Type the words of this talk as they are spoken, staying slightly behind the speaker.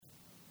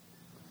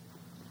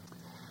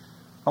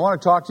I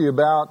want to talk to you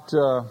about,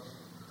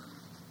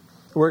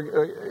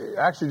 we're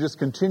actually just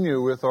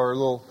continue with our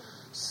little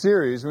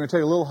series. We're going to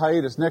take a little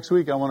hiatus. Next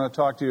week I want to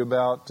talk to you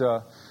about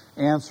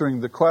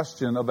answering the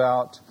question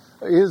about,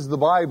 is the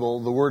Bible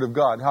the Word of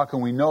God? How can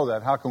we know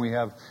that? How can we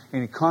have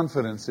any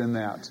confidence in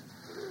that?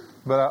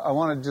 But I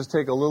want to just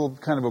take a little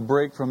kind of a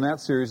break from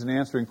that series and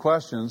answering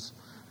questions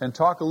and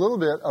talk a little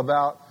bit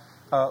about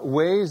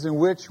ways in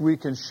which we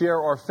can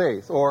share our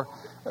faith. Or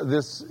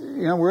this,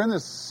 we're in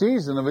this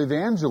season of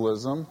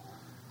evangelism.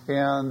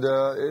 And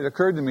it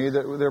occurred to me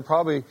that we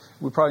probably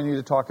need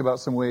to talk about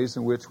some ways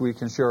in which we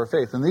can share our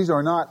faith. And these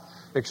are not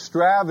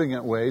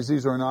extravagant ways.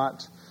 These are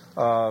not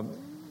on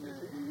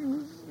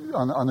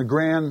the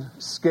grand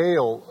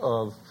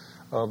scale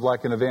of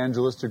like an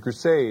evangelistic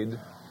crusade.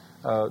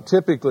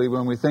 Typically,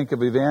 when we think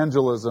of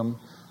evangelism,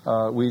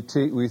 we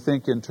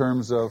think in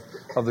terms of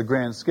the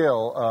grand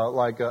scale,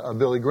 like a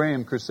Billy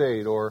Graham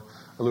crusade or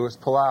a Louis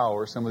Palau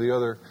or some of the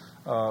other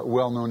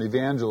well-known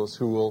evangelists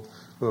who will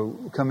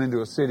come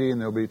into a city and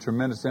there'll be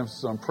tremendous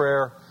emphasis on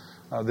prayer.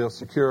 They'll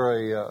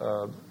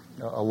secure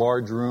a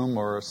large room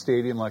or a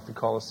stadium like the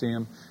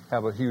Coliseum,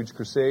 have a huge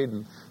crusade,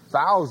 and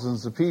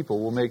thousands of people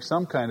will make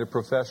some kind of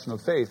profession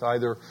of faith,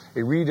 either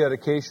a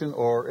rededication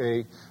or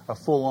a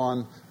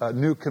full-on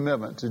new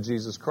commitment to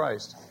Jesus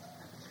Christ.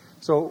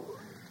 So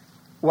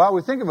while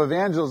we think of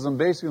evangelism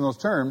basically in those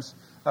terms,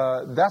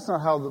 that's not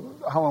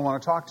how I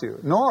want to talk to you.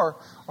 Nor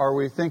are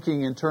we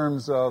thinking in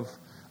terms of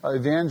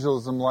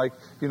evangelism like,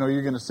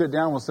 you're going to sit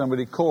down with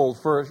somebody cold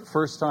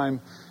first time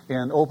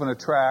and open a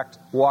tract,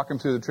 walk them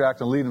through the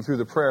tract and lead them through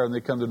the prayer, and they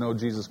come to know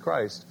Jesus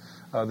Christ.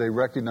 They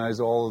recognize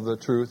all of the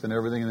truth and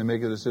everything, and they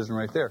make a decision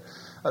right there.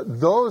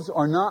 Those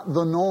are not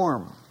the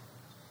norm.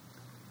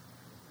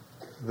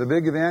 The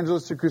big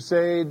evangelistic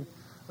crusade,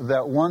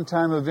 that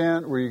one-time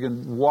event where you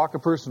can walk a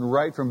person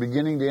right from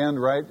beginning to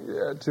end, right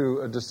to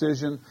a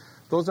decision,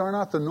 those are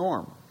not the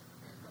norm.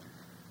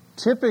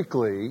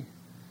 Typically,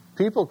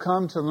 people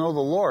come to know the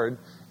Lord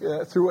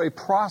through a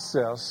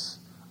process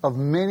of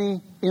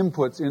many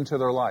inputs into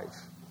their life.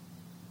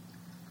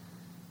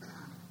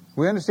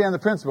 We understand the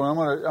principle. I'm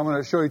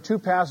going to show you two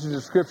passages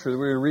of Scripture that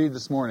we're going to read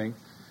this morning.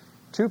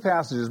 Two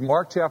passages,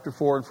 Mark chapter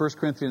 4 and 1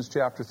 Corinthians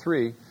chapter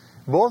 3.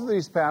 Both of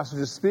these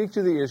passages speak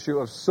to the issue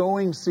of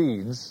sowing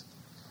seeds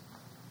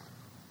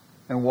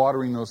and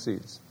watering those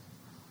seeds.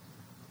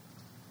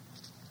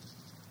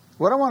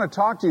 What I want to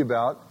talk to you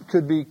about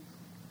could be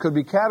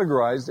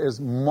categorized as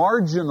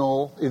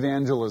marginal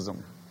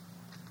evangelism.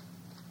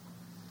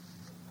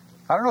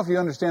 I don't know if you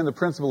understand the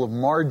principle of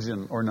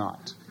margin or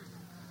not,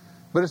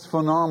 but it's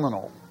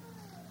phenomenal.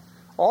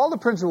 All the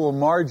principle of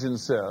margin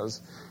says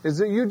is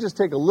that you just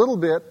take a little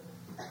bit,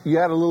 you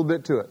add a little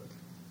bit to it.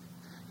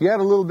 You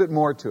add a little bit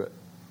more to it.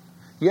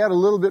 You add a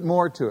little bit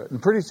more to it.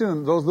 And pretty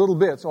soon those little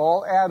bits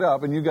all add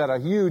up and you've got a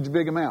huge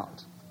big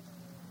amount.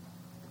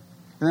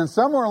 And then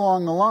somewhere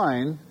along the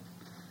line,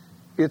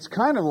 it's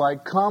kind of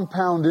like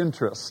compound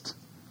interest.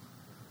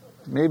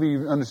 Maybe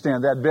you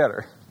understand that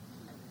better.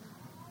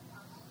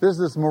 There's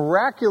this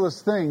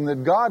miraculous thing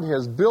that God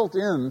has built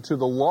into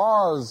the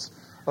laws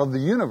of the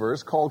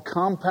universe called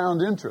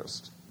compound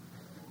interest.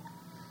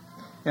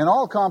 And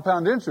all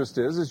compound interest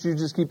is you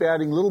just keep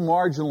adding little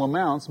marginal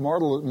amounts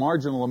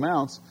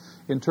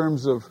in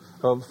terms of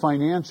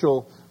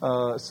financial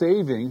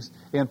savings,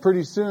 and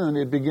pretty soon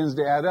it begins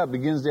to add up.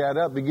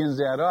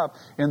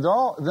 And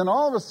then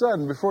all of a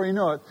sudden, before you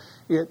know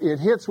it, it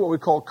hits what we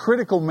call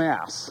critical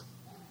mass.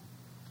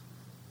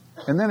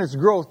 And then its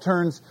growth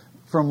turns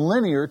from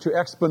linear to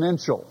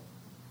exponential.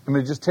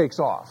 It just takes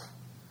off.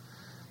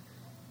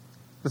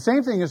 The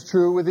same thing is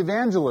true with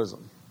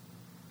evangelism.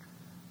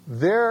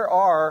 There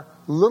are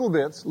little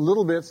bits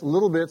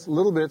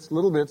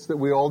that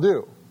we all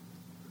do.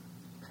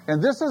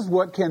 And this is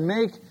what can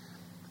make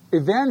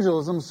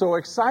evangelism so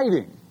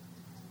exciting,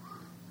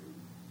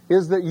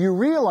 is that you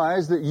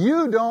realize that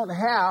you don't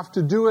have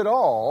to do it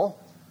all,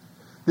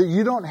 that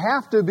you don't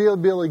have to be a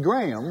Billy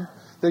Graham,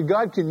 that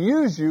God can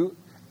use you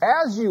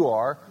as you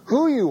are,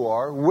 who you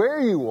are, where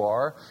you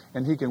are,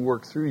 and He can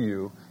work through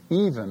you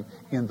even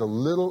in the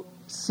little,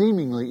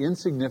 seemingly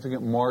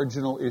insignificant,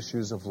 marginal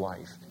issues of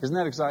life. Isn't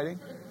that exciting?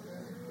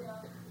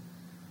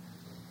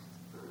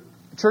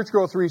 Church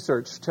growth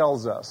research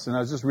tells us, and I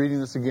was just reading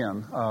this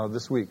again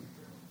this week,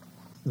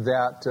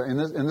 that,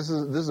 this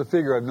is a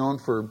figure I've known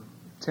for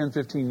 10,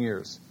 15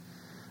 years,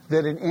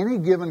 that in any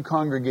given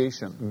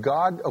congregation,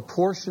 God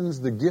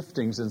apportions the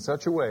giftings in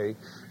such a way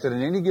that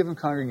in any given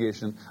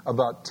congregation,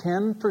 about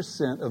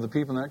 10% of the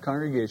people in that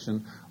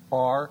congregation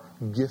are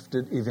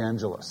gifted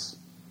evangelists.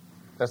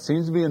 That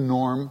seems to be a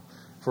norm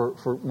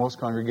for most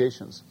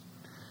congregations.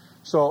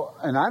 So,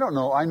 and I don't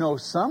know, I know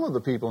some of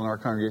the people in our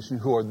congregation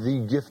who are the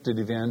gifted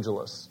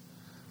evangelists.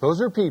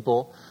 Those are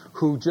people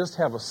who just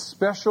have a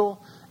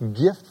special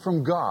gift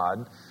from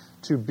God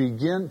to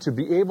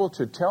be able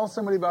to tell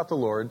somebody about the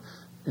Lord,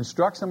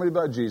 instruct somebody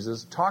about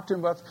Jesus, talk to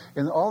him about,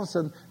 and all of a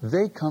sudden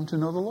they come to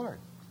know the Lord.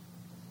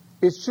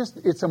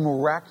 It's a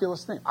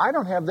miraculous thing. I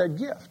don't have that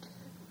gift.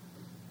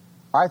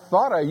 I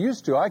thought I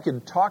used to. I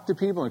could talk to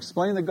people and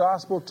explain the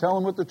gospel, tell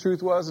them what the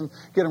truth was, and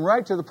get them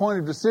right to the point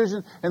of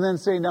decision, and then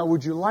say, now,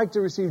 would you like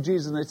to receive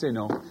Jesus? And they'd say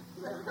no.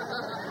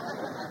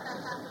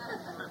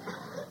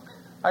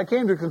 I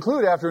came to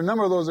conclude after a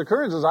number of those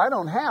occurrences, I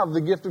don't have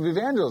the gift of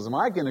evangelism.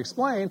 I can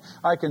explain,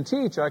 I can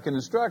teach, I can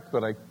instruct,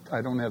 but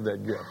I don't have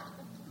that gift.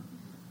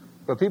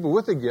 But people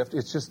with the gift,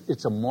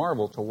 it's a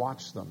marvel to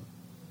watch them.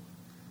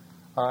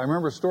 I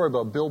remember a story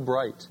about Bill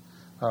Bright,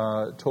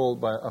 told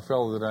by a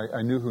fellow that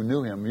I knew who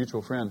knew him, a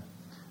mutual friend.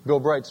 Bill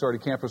Bright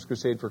started Campus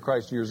Crusade for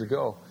Christ years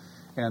ago.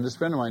 And this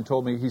friend of mine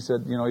told me, he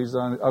said,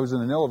 I was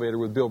in an elevator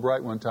with Bill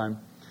Bright one time,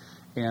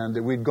 and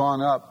we'd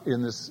gone up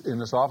in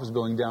this office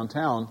building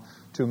downtown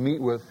to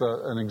meet with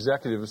an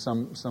executive of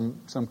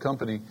some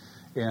company,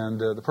 and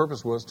the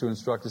purpose was to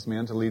instruct this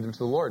man to lead him to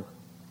the Lord.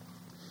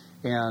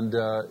 And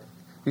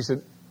he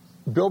said,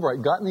 Bill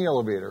Bright got in the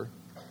elevator,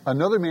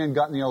 another man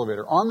got in the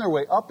elevator. On their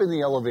way up in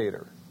the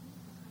elevator,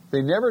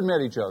 they never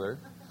met each other.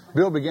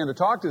 Bill began to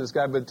talk to this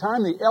guy. By the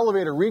time the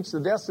elevator reached the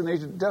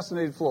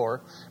designated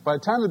floor, by the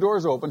time the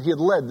doors opened, he had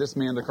led this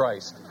man to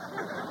Christ.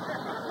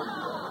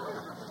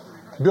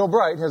 Bill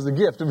Bright has the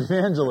gift of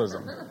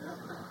evangelism.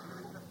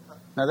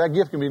 Now, that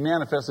gift can be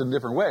manifested in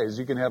different ways.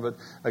 You can have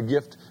a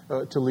gift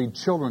to lead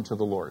children to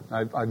the Lord.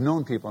 I've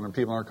known people, and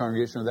people in our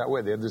congregation are that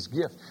way. They have this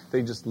gift.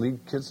 They just lead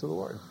kids to the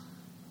Lord.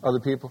 Other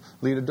people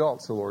lead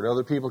adults to the Lord.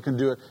 Other people can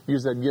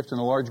use that gift in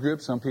a large group.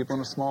 Some people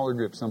in a smaller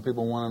group. Some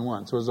people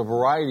one-on-one. So there's a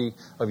variety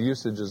of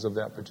usages of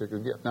that particular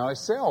gift. Now, I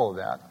say all of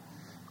that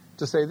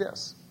to say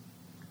this.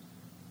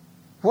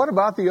 What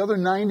about the other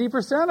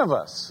 90% of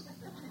us?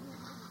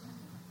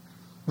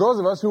 Those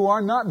of us who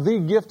are not the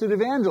gifted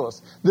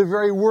evangelists. The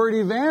very word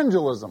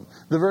evangelism,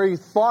 the very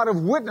thought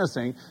of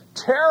witnessing,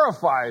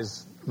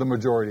 terrifies the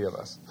majority of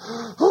us.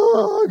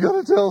 Oh, I got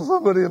to tell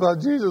somebody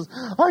about Jesus.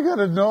 I got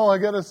to know. I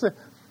got to say.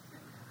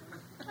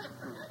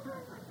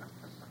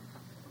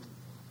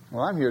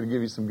 Well, I'm here to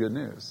give you some good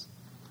news.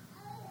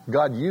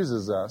 God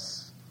uses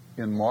us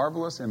in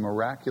marvelous and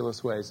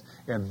miraculous ways,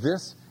 and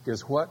this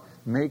is what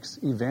makes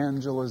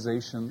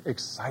evangelization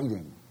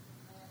exciting.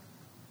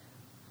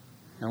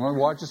 And I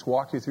want to just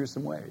walk you through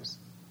some ways.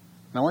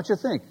 And I want you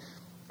to think,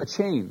 a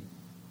chain.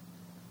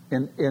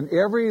 And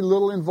every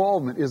little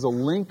involvement is a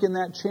link in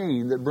that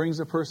chain that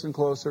brings a person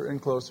closer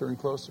and closer and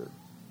closer.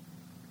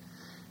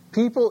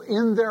 People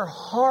in their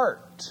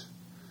heart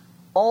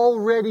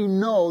already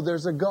know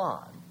there's a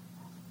God.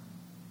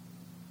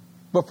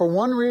 But for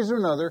one reason or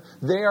another,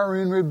 they are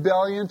in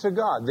rebellion to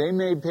God. They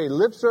may pay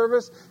lip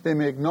service, they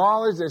may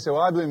acknowledge, they say,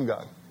 well, I believe in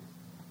God.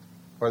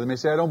 Or they may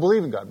say, I don't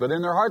believe in God. But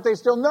in their heart, they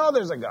still know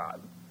there's a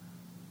God.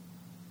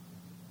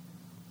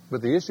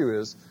 But the issue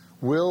is,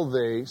 will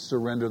they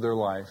surrender their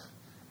life,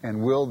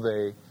 and will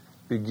they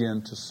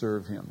begin to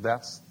serve Him?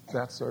 That's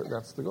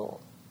the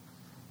goal.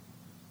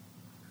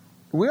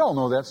 We all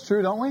know that's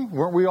true, don't we?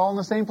 Weren't we all in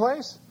the same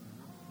place?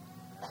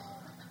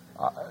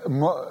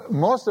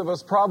 Most of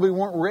us probably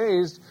weren't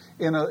raised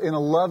in a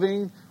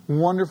loving,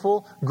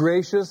 wonderful,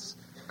 gracious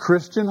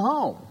Christian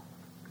home.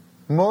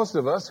 Most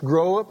of us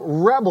grow up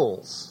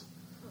rebels,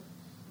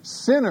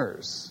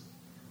 sinners,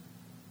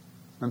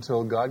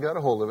 until God got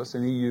a hold of us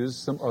and He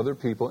used some other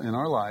people in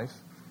our life.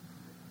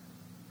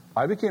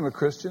 I became a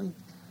Christian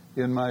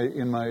in my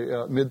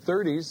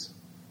mid-30s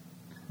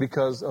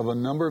because of a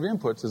number of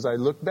inputs. As I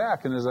look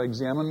back and as I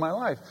examine my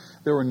life,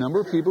 there were a number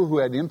of people who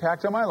had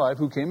impact on my life,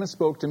 who came and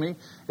spoke to me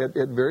at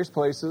various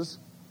places.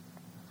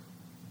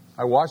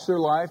 I watched their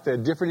life. They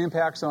had different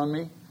impacts on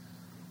me.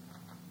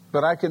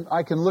 But I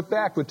can look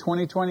back with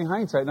 20/20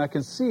 hindsight, and I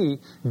can see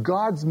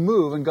God's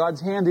move and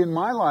God's hand in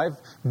my life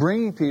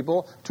bringing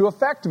people to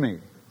affect me.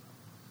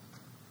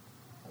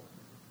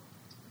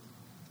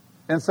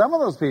 And some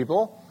of those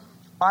people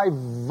I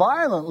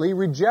violently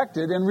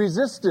rejected and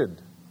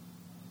resisted.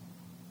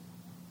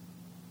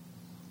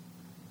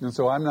 And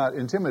so I'm not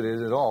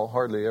intimidated at all,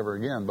 hardly ever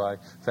again, by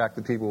the fact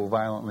that people will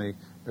violently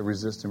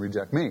resist and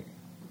reject me.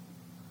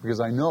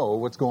 Because I know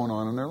what's going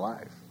on in their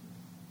life.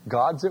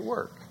 God's at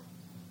work.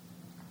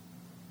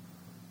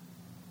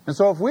 And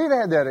so if we've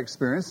had that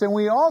experience, then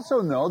we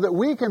also know that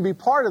we can be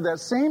part of that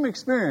same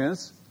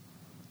experience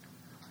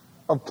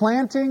of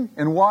planting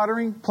and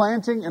watering,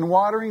 planting and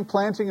watering,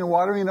 planting and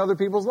watering in other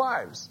people's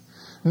lives.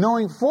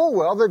 Knowing full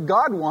well that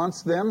God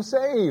wants them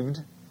saved.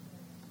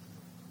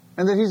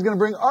 And that He's going to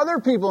bring other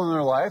people in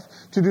their life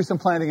to do some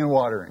planting and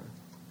watering.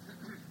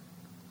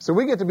 So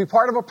we get to be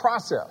part of a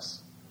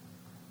process.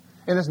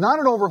 And it's not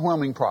an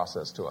overwhelming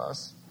process to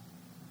us.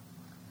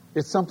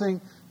 It's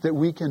something that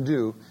we can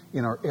do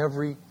in our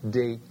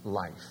everyday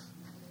life.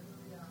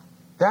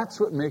 That's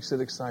what makes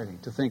it exciting,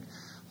 to think,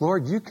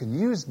 Lord, You can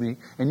use me,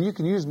 and You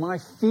can use my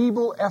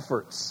feeble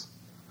efforts.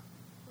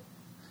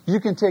 You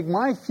can take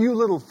my few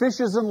little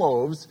fishes and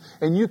loaves,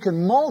 and You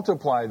can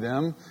multiply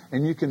them,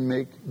 and You can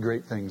make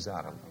great things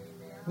out of them.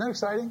 Isn't that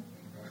exciting?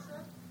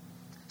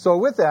 So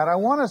with that, I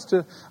want us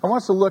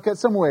to look at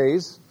some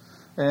ways,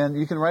 and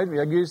you can write me.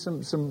 I'll give you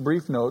some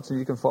brief notes, and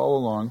you can follow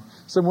along.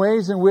 Some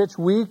ways in which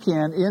we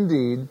can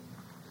indeed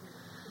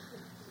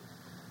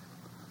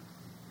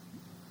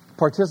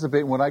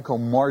participate in what I call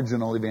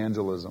marginal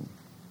evangelism.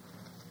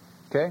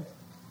 Okay?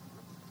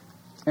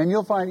 And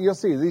you'll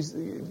see,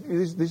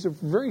 these are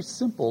very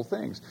simple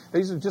things.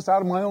 These are just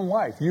out of my own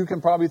life. You can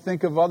probably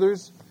think of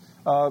others.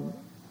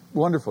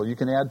 Wonderful. You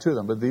can add to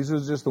them. But these are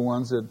just the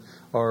ones that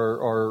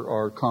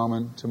are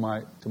common to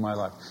my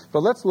life.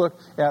 But let's look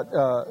at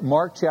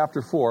Mark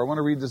chapter 4. I want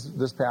to read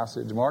this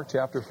passage. Mark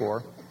chapter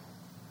 4,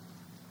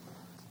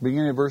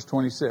 beginning at verse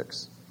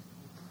 26.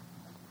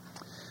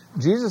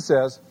 Jesus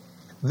says,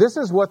 "This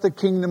is what the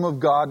kingdom of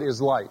God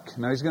is like."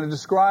 Now he's going to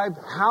describe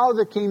how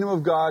the kingdom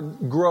of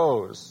God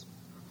grows.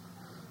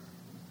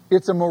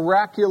 It's a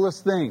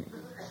miraculous thing.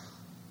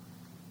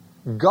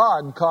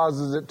 God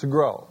causes it to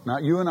grow,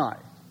 not you and I.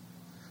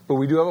 But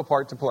we do have a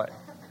part to play.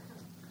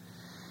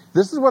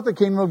 This is what the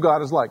kingdom of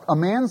God is like. A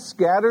man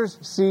scatters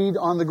seed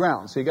on the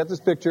ground. So you got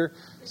this picture,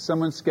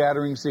 someone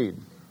scattering seed.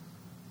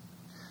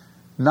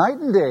 Night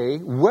and day,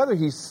 whether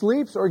he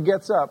sleeps or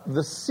gets up,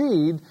 the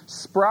seed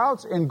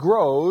sprouts and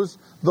grows,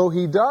 though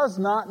he does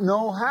not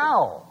know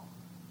how.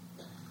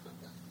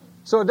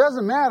 So it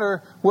doesn't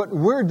matter what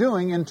we're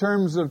doing in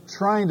terms of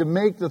trying to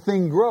make the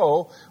thing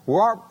grow.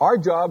 Our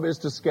job is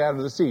to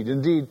scatter the seed.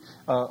 Indeed,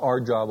 our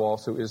job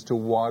also is to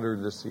water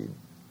the seed.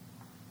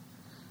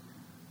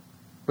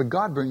 But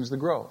God brings the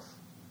growth.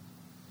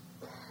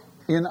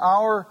 In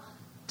our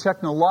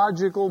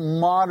technological,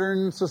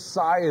 modern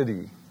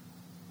society,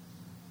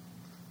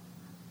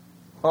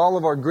 all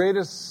of our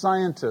greatest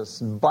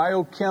scientists,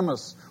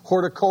 biochemists,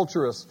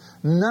 horticulturists,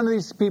 none of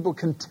these people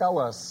can tell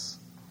us.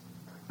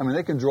 I mean,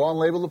 they can draw and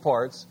label the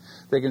parts.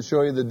 They can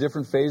show you the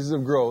different phases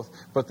of growth,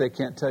 but they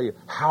can't tell you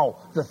how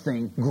the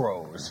thing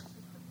grows.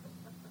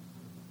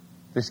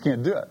 They just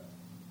can't do it.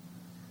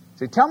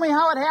 Say, tell me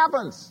how it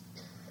happens.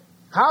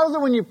 How is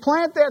it when you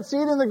plant that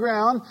seed in the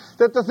ground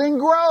that the thing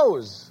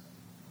grows?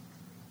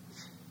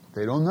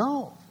 They don't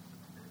know.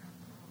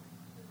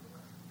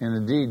 And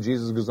indeed,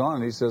 Jesus goes on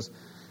and he says,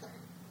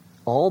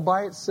 all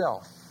by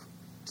itself,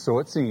 so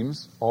it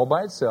seems, all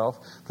by itself,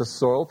 the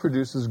soil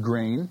produces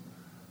grain.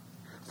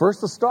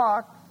 First the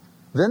stalk,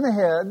 then the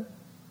head,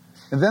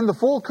 and then the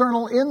full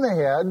kernel in the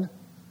head.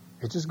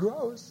 It just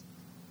grows.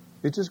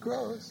 It just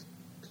grows.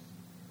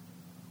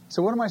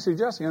 So what am I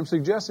suggesting? I'm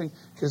suggesting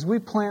as we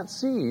plant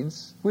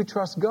seeds, we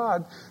trust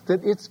God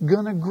that it's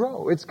going to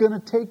grow. It's going to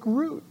take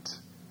root.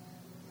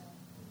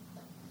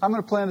 I'm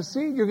going to plant a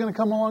seed. You're going to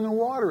come along and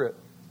water it.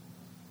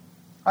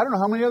 I don't know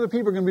how many other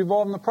people are going to be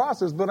involved in the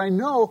process, but I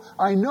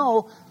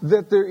know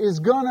that there is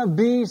going to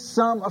be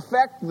some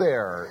effect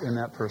there in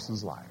that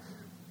person's life.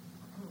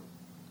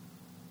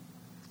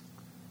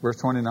 Verse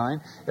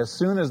 29, as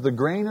soon as the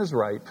grain is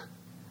ripe,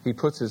 he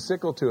puts his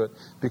sickle to it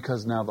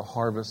because now the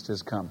harvest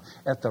has come.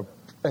 At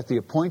the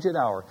appointed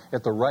hour,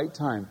 at the right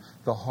time,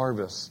 the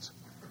harvest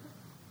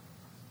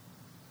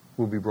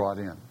will be brought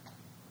in.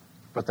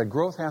 But the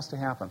growth has to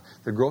happen.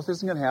 The growth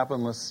isn't going to happen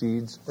unless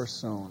seeds are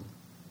sown.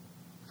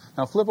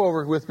 Now flip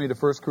over with me to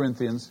 1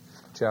 Corinthians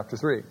chapter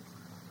 3.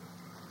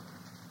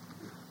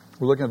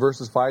 We're looking at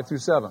verses 5 through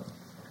 7.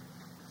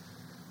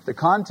 The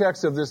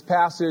context of this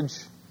passage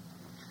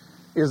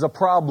is a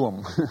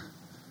problem.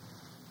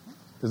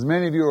 As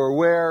many of you are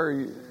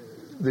aware,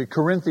 the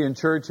Corinthian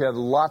church had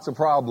lots of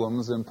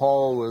problems, and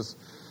Paul was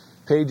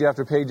page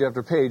after page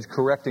after page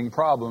correcting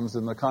problems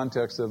in the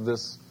context of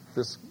this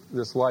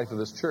life of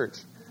this church.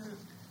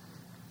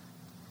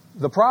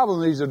 The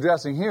problem that he's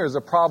addressing here is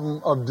a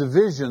problem of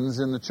divisions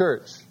in the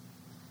church.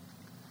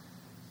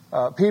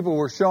 People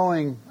were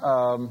showing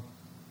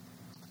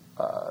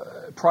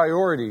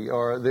priority,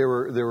 or they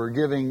were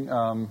giving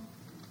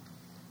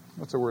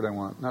what's the word I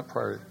want? Not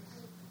priority.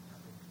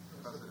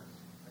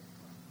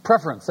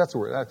 Preference. That's the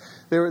word.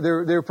 They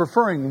were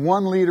preferring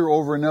one leader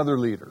over another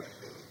leader,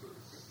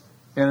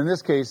 and in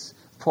this case,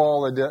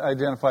 Paul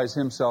identifies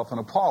himself and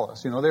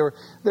Apollos. You know, they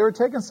were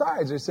taking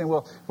sides. They're saying,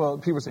 well,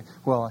 people say,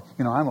 well,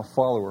 you know, I'm a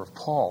follower of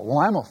Paul. Well,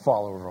 I'm a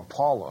follower of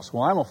Apollos.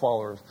 Well, I'm a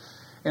follower of...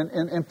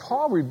 And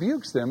Paul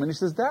rebukes them, and he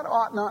says, that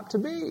ought not to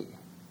be.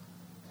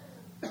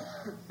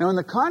 Now, in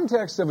the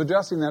context of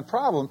addressing that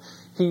problem,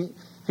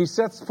 he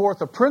sets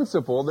forth a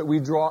principle that we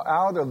draw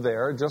out of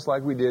there, just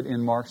like we did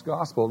in Mark's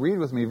Gospel. Read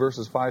with me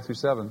verses 5 through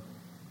 7.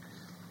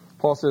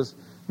 Paul says,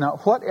 now,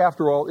 what,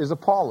 after all, is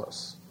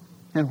Apollos?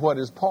 And what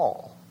is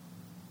Paul?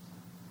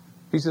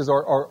 He says,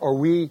 are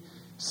we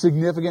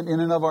significant in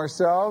and of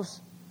ourselves?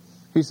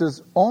 He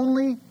says,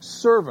 only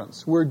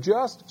servants. We're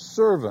just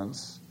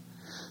servants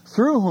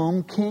through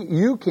whom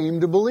you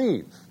came to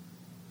believe,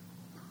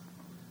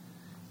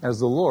 as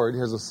the Lord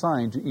has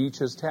assigned to each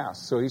his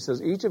task. So he says,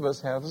 each of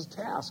us has a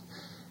task.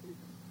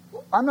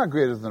 I'm not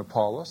greater than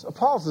Apollos.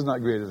 Apollos is not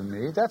greater than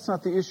me. That's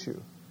not the issue.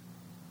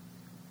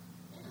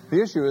 The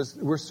issue is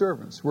we're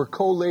servants. We're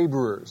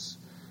co-laborers.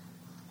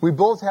 We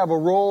both have a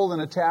role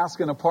and a task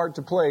and a part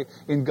to play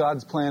in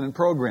God's plan and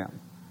program.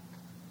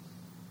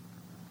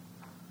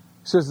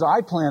 He says,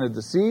 I planted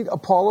the seed,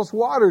 Apollos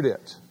watered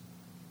it.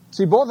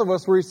 See, both of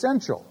us were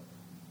essential.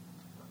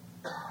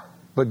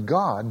 But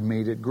God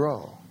made it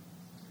grow.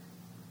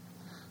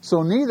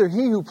 So neither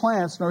he who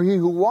plants nor he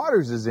who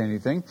waters is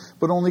anything,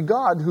 but only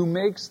God who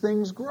makes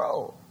things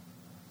grow.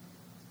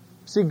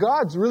 See,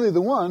 God's really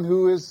the one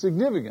who is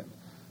significant.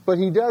 But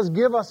He does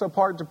give us a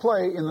part to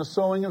play in the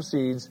sowing of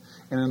seeds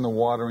and in the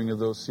watering of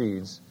those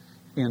seeds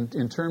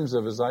in terms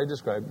of, as I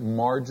described,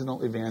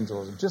 marginal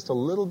evangelism. Just a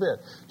little bit.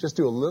 Just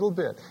do a little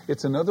bit.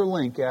 It's another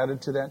link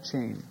added to that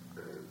chain.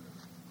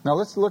 Now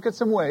let's look at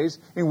some ways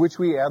in which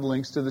we add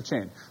links to the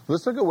chain.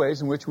 Let's look at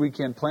ways in which we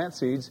can plant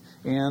seeds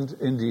and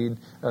indeed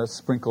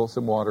sprinkle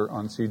some water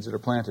on seeds that are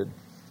planted.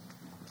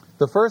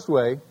 The first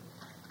way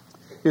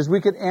is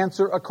we could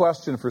answer a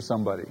question for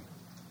somebody.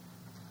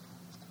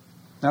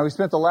 Now we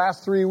spent the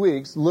last 3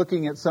 weeks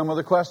looking at some of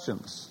the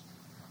questions.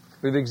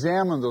 We've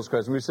examined those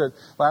questions. We said,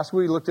 last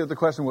week we looked at the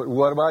question,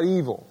 what about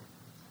evil?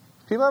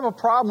 People have a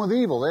problem with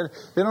evil.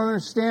 They don't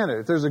understand it.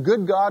 If there's a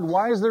good God,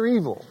 why is there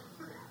evil?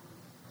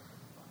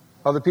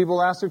 Other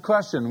people asked a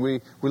question.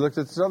 We looked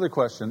at this other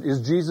question.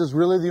 Is Jesus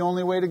really the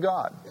only way to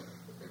God?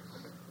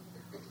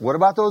 What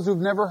about those who've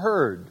never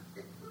heard?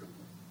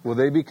 Will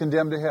they be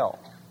condemned to hell?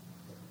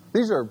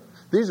 These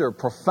are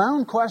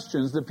profound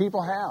questions that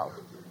people have.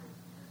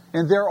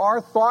 And there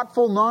are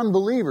thoughtful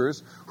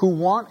non-believers who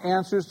want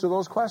answers to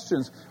those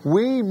questions.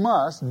 We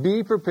must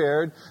be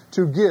prepared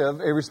to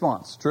give a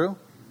response. True?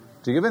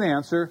 To give an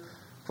answer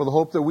for the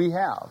hope that we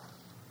have.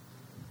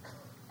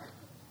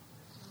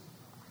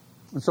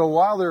 And so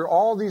while there are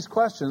all these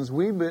questions,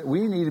 we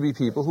need to be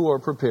people who are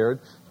prepared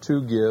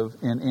to give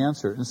an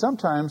answer. And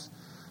sometimes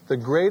the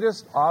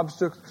greatest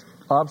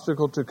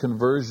obstacle to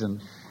conversion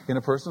in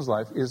a person's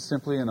life is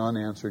simply an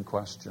unanswered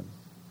question.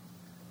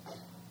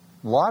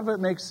 A lot of it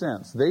makes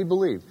sense. They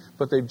believe.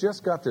 But they've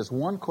just got this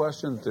one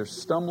question that they're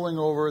stumbling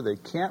over. They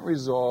can't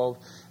resolve.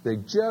 They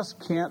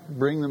just can't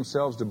bring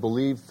themselves to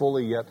believe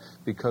fully yet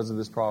because of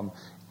this problem.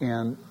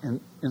 And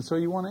so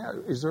you want to ask,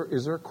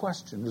 is there a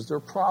question? Is there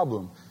a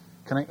problem?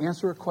 Can I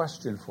answer a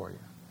question for you?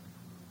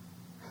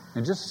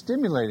 And just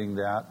stimulating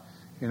that,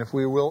 and if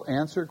we will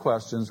answer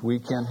questions, we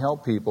can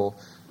help people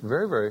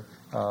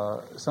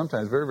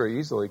sometimes very, very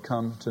easily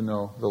come to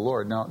know the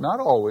Lord. Now, not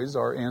always.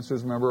 Our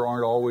answers, remember,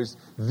 aren't always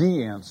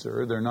the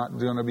answer. They're not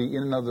going to be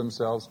in and of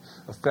themselves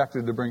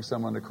effective to bring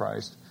someone to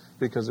Christ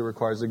because it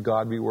requires that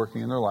God be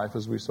working in their life,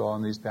 as we saw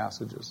in these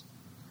passages.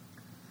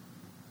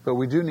 But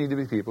we do need to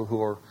be people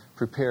who are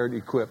prepared,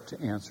 equipped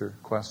to answer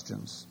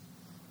questions.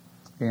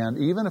 And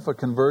even if a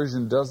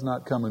conversion does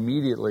not come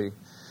immediately,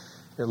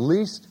 at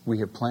least we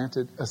have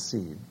planted a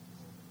seed.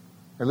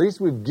 At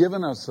least we've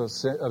given us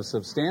a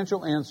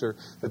substantial answer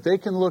that they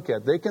can look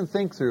at, they can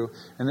think through,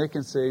 and they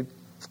can say,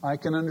 I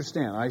can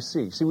understand, I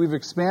see. See, we've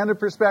expanded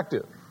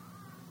perspective.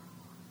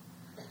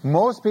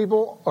 Most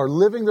people are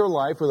living their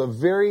life with a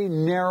very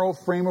narrow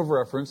frame of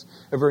reference,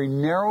 a very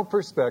narrow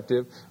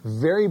perspective,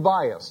 very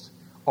biased.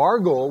 Our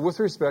goal with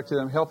respect to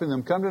them, helping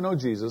them come to know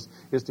Jesus,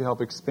 is to help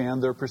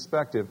expand their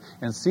perspective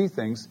and see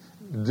things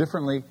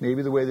differently,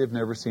 maybe the way they've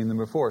never seen them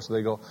before. So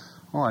they go,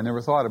 oh, I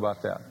never thought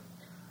about that.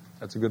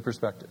 That's a good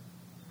perspective.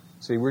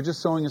 See, we're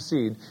just sowing a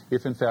seed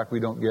if, in fact, we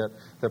don't get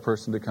that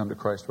person to come to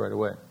Christ right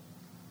away.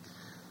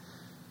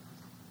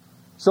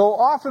 So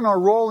often our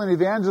role in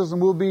evangelism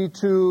will be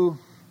to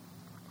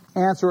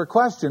answer a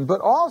question,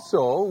 but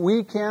also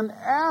we can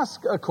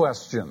ask a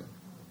question.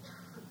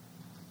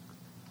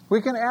 We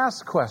can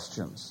ask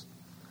questions.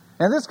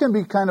 And this can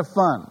be kind of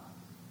fun.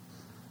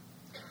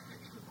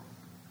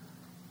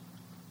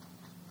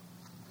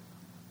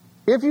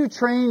 If you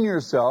train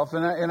yourself,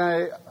 and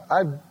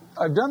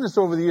I've done this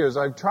over the years,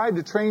 I've tried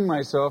to train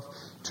myself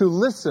to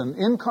listen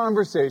in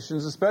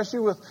conversations,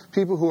 especially with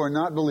people who are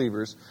not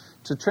believers,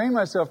 to train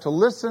myself to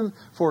listen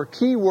for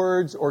key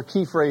words or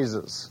key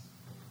phrases.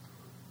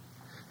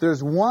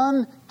 There's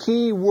one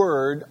key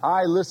word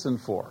I listen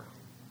for.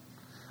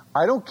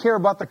 I don't care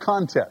about the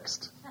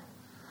context.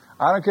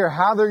 I don't care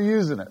how they're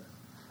using it.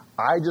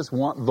 I just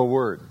want the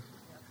word.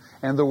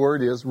 And the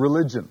word is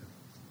religion.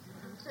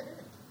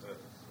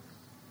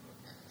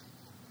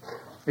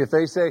 If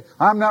they say,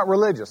 I'm not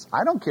religious,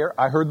 I don't care.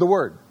 I heard the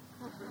word.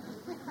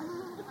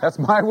 That's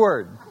my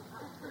word.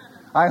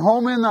 I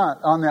home in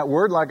on that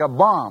word like a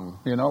bomb,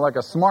 like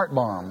a smart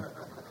bomb.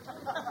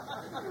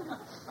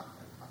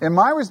 And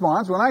my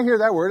response, when I hear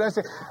that word, I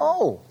say,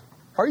 oh,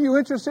 are you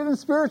interested in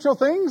spiritual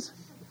things?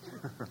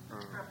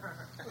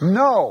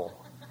 No.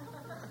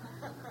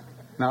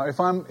 Now, if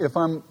I'm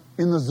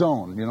in the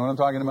zone, you know what I'm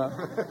talking about?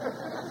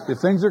 If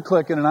things are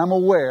clicking and I'm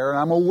aware and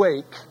I'm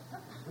awake,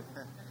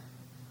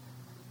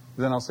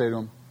 then I'll say to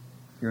them,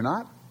 you're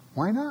not?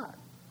 Why not?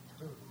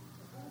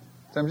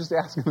 So I'm just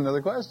asking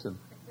another question.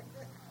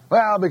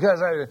 Well, because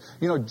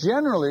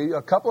generally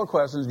a couple of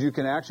questions you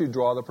can actually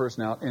draw the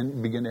person out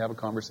and begin to have a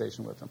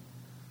conversation with them,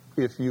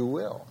 if you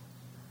will.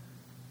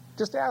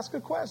 Just ask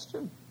a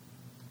question.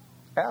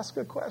 Ask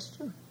a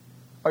question.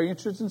 Are you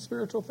interested in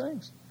spiritual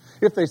things?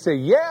 If they say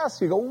yes,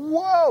 you go,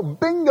 whoa,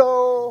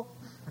 bingo.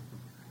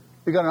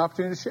 You got an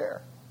opportunity to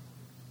share.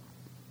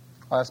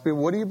 I'll ask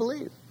people, what do you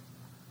believe?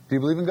 Do you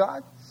believe in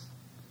God?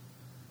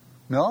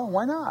 No?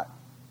 Why not?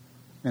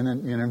 And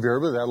then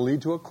invariably that'll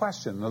lead to a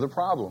question, another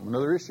problem,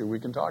 another issue we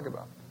can talk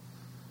about.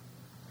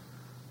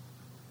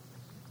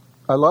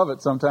 I love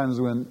it sometimes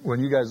when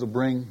you guys will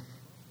bring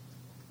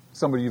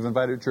somebody you've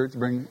invited to church,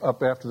 bring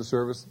up after the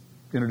service,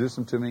 introduce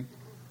them to me.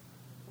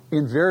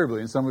 Invariably,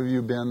 and some of you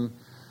have been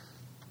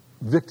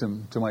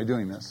victim to my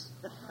doing this.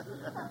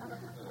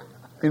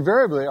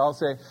 Invariably, I'll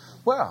say,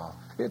 well,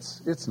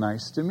 it's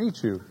nice to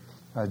meet you,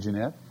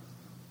 Jeanette.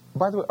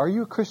 By the way, are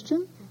you a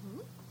Christian?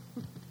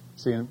 Mm-hmm.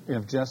 See, and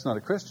if Jeanette's not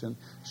a Christian,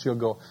 she'll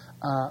go,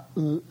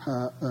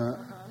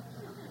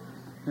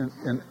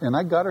 And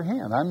I got her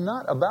hand. I'm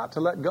not about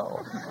to let go.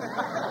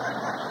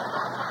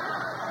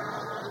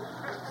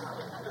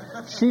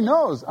 She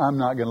knows I'm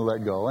not going to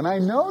let go. And I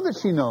know that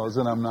she knows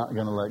that I'm not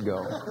going to let go.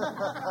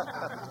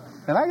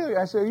 And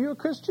I say, are you a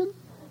Christian?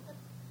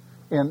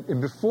 And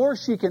before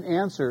she can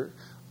answer,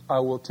 I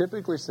will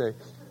typically say,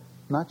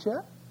 not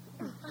yet.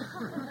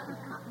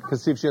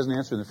 Because see if she hasn't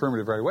answered in the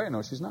affirmative right away.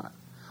 No, she's not.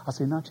 I'll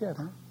say, not yet,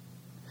 huh?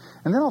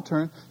 And then I'll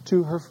turn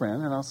to her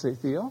friend and I'll say,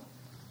 Theo,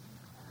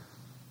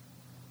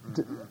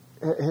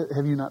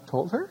 have you not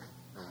told her?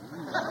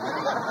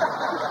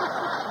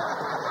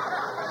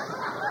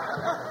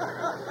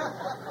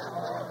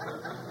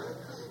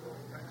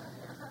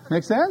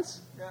 Make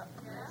sense? Yeah.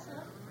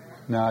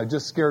 Now, I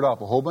just scared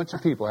off a whole bunch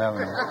of people,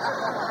 haven't I?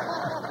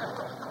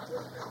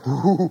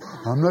 Ooh,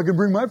 I'm not going to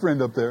bring my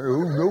friend up there.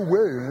 Ooh, no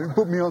way.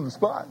 Put me on the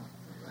spot.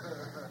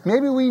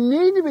 Maybe we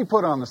need to be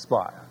put on the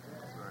spot.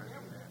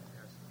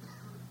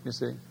 You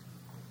see?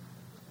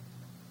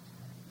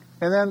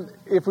 And then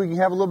if we can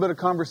have a little bit of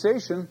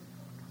conversation,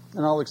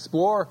 and I'll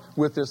explore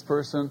with this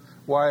person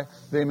why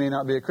they may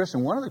not be a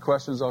Christian. One of the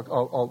questions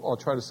I'll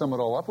try to sum it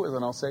all up with,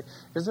 and I'll say,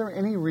 is there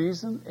any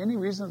reason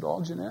at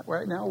all, Jeanette,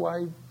 right now,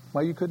 why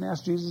you couldn't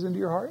ask Jesus into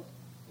your heart?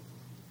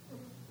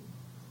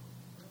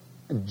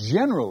 And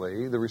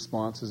generally, the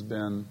response has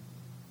been,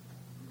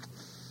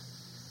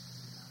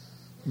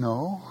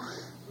 no.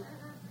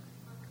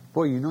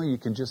 Boy, you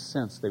can just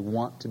sense they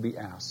want to be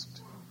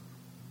asked.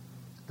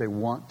 They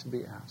want to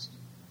be asked.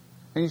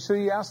 And so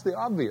you ask the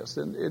obvious,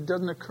 and it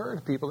doesn't occur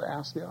to people to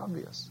ask the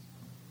obvious.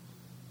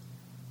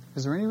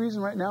 Is there any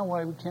reason right now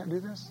why we can't do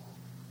this?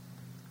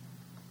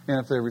 And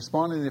if they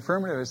respond in the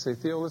affirmative, I say,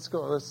 Theo, let's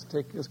go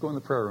in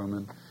the prayer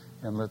room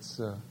and let's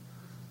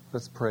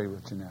pray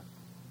with Jeanette.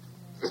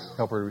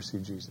 Help her to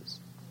receive Jesus.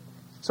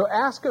 So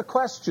ask a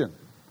question.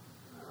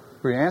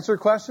 We answer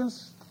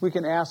questions, we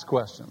can ask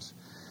questions.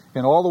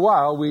 And all the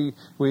while, we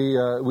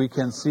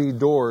can see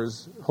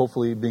doors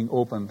hopefully being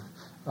opened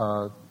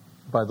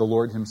by the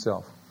Lord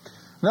Himself.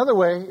 Another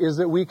way is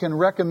that we can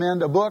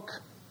recommend a book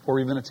or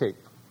even a tape.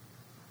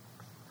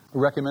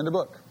 Recommend a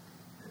book.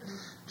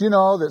 Do you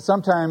know that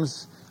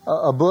sometimes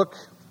a book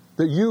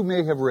that you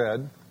may have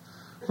read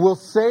will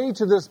say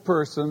to this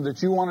person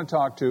that you want to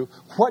talk to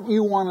what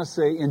you want to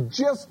say in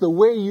just the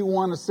way you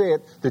want to say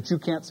it that you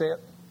can't say it?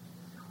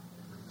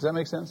 Does that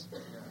make sense?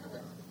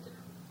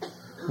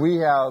 We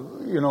have,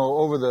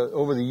 over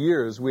the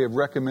years, we have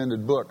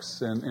recommended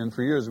books, and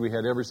for years we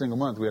had every single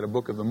month we had a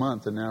book of the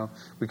month, and now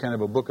we kind of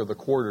have a book of the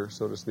quarter,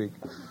 so to speak.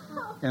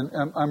 And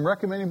I'm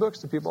recommending books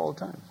to people all the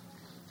time.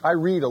 I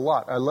read a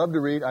lot. I love to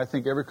read. I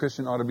think every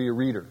Christian ought to be a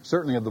reader,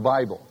 certainly of the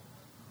Bible.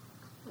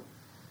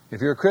 If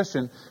you're a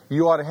Christian,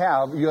 you ought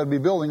to be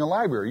building a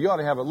library. You ought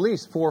to have at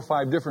least 4 or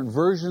 5 different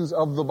versions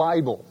of the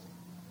Bible.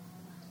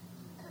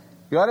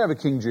 You ought to have a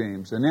King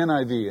James, an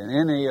NIV, an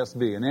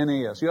NASB, an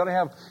NAS. You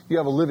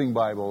have a Living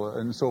Bible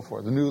and so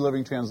forth, the New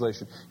Living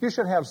Translation. You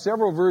should have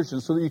several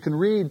versions so that you can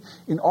read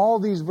in all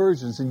these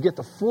versions and get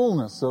the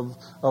fullness of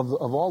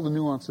all the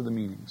nuance of the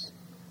meanings.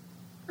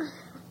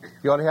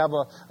 You ought to have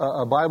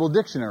a Bible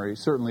dictionary,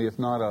 certainly, if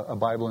not a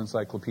Bible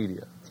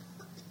encyclopedia.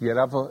 You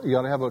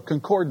ought to have a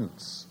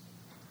concordance.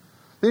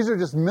 These are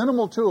just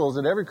minimal tools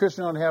that every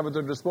Christian ought to have at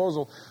their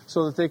disposal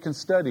so that they can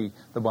study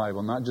the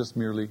Bible, not just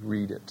merely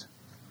read it.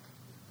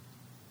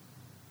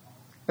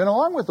 And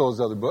along with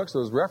those other books,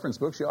 those reference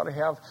books, you ought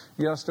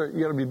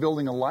to be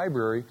building a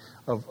library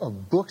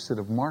of books that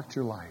have marked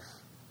your life.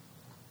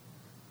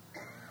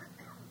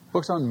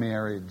 Books on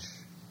marriage,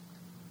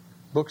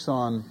 books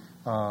on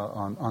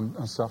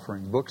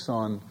suffering, books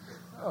on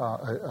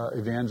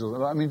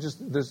evangelism. I mean,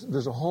 just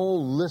there's a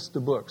whole list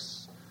of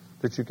books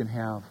that you can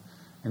have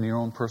in your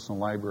own personal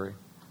library.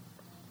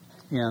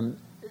 And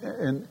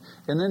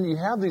then you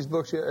have these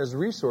books as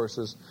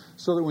resources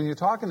so that when you're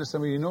talking to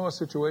somebody, a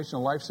situation,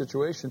 a life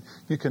situation,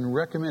 you can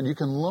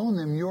loan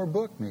them your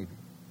book maybe.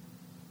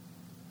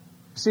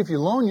 See, if you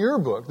loan your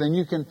book, then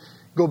you can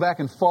go back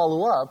and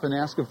follow up and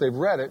ask if they've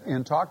read it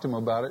and talk to them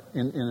about it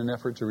in an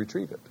effort to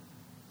retrieve it.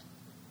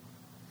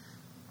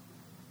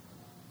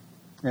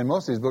 And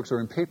most of these books are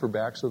in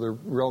paperback, so they're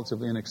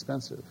relatively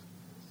inexpensive.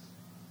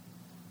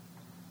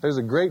 There's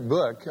a great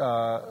book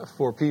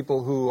for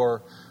people who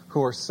are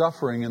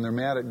suffering and they're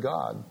mad at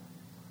God,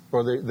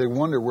 or they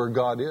wonder where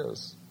God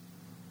is.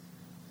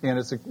 And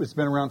it's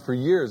been around for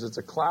years. It's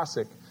a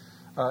classic.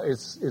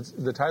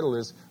 The title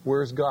is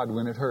 "Where's God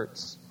When It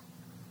Hurts?"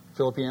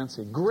 Philip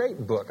Yancey.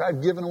 Great book.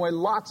 I've given away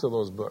lots of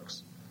those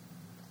books.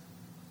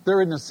 There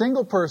isn't a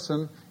single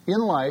person in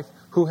life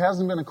who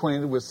hasn't been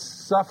acquainted with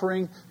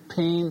suffering,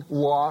 pain,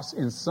 loss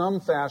in some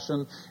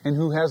fashion, and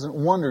who hasn't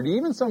wondered,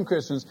 even some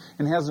Christians,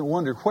 and hasn't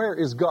wondered, where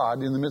is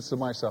God in the midst of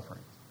my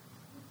suffering?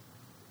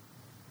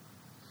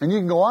 And you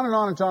can go on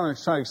and try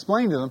to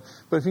explain to them,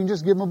 but if you can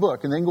just give them a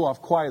book, and they can go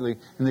off quietly,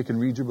 and they can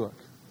read your book.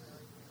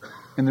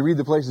 And they read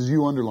the places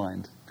you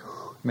underlined.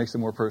 It makes it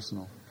more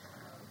personal.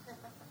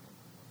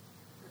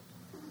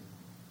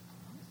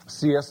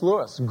 C.S.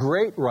 Lewis,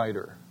 great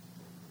writer.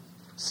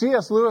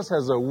 C.S. Lewis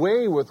has a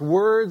way with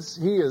words.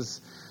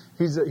 He's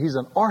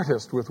an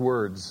artist with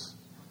words.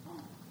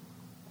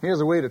 He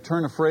has a way to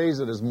turn a phrase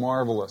that is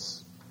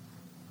marvelous.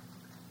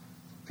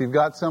 If you've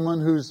got someone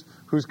who's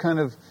kind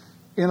of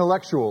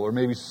intellectual or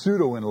maybe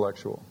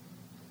pseudo-intellectual,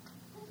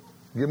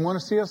 give them one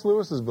of C.S.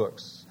 Lewis's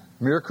books.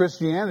 Mere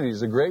Christianity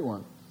is a great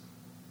one.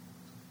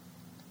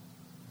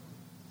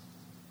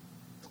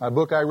 A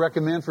book I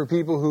recommend for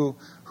people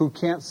who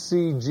can't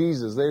see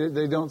Jesus.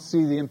 They don't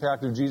see the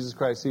impact of Jesus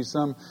Christ. See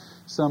some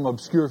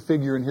obscure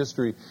figure in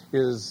history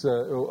is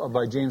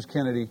by James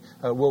Kennedy.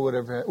 What would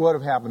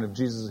have happened if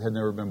Jesus had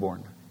never been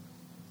born?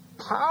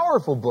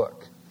 Powerful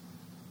book.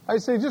 I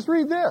say, just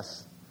read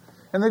this.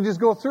 And they just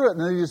go through it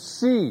and they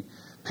just see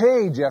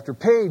page after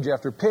page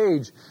after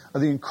page of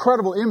the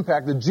incredible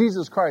impact that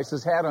Jesus Christ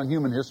has had on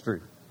human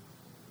history.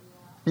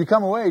 You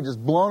come away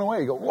just blown away.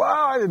 You go,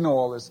 wow, I didn't know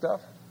all this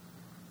stuff.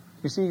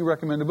 You see, you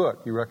recommend a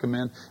book. You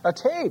recommend a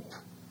tape.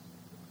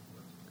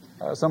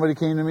 Somebody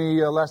came to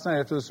me last night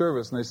after the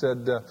service, and they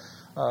said,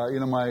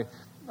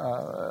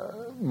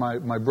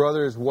 my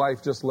brother's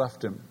wife just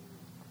left him.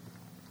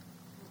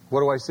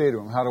 What do I say to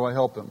him? How do I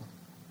help him?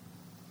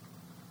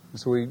 And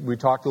so we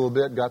talked a little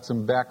bit, got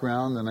some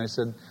background, and I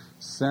said,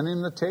 send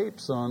him the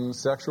tapes on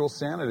sexual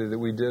sanity that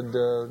we did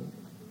a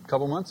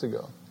couple months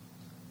ago.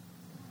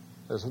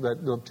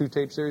 The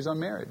 2-tape series on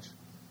marriage.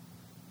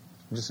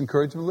 Just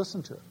encourage him to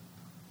listen to it.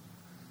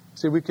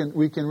 See, we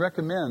can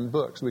recommend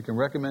books, we can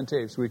recommend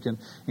tapes, we can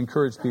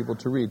encourage people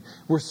to read.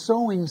 We're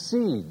sowing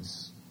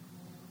seeds.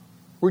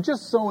 We're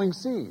just sowing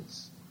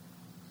seeds.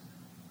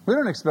 We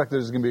don't expect that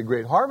there's going to be a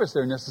great harvest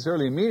there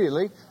necessarily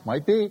immediately.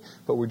 Might be,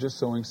 but we're just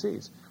sowing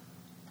seeds.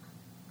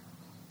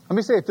 Let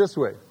me say it this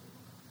way.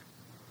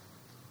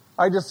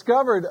 I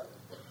discovered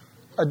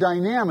a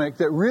dynamic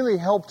that really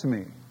helped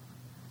me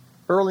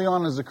early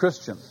on as a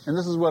Christian. And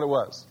this is what it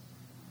was.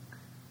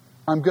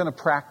 I'm going to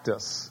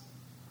practice.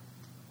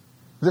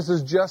 This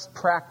is just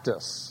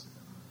practice.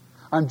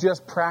 I'm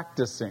just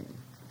practicing.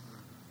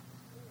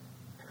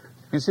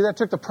 You see, that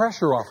took the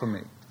pressure off of me.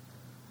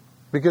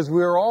 Because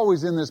we're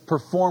always in this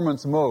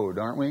performance mode,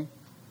 aren't we?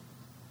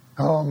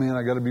 Oh man,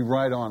 I got to be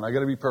right on. I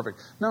got to be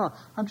perfect. No,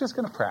 I'm just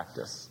going to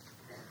practice.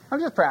 I'm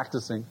just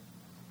practicing.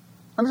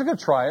 I'm just going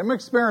to try it. I'm going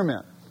to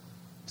experiment.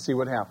 See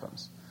what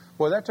happens.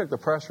 Boy, that took the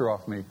pressure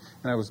off me,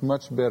 and I was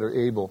much better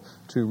able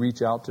to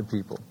reach out to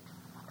people.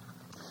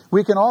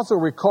 We can also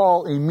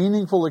recall a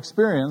meaningful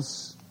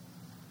experience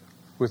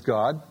with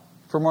God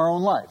from our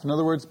own life. In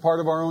other words, part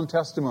of our own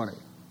testimony.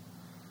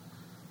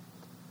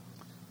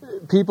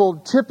 People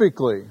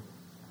typically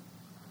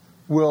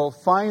will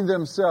find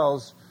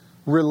themselves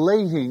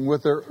relating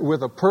with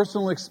a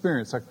personal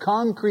experience, a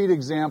concrete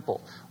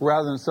example,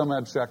 rather than some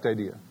abstract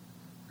idea.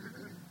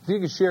 If you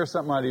could share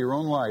something out of your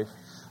own life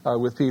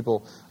with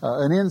people,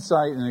 an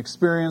insight, an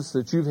experience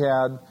that you've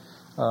had,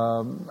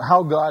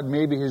 how God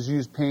maybe has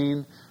used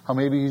pain, how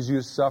maybe He's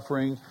used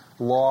suffering,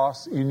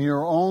 loss in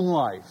your own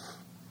life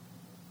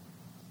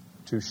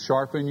to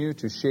sharpen you,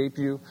 to shape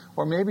you,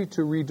 or maybe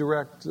to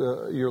redirect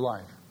your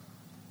life.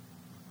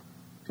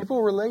 People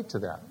will relate to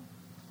that,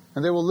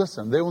 and they will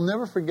listen. They will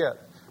never forget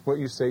what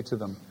you say to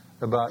them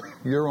about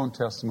your own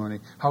testimony,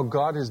 how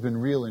God has been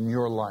real in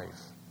your life.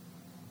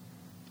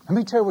 Let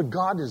me tell you what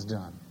God has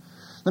done.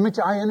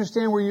 I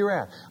understand where you're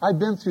at. I've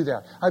been through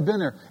that. I've been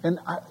there. And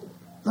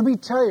let me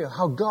tell you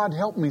how God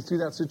helped me through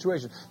that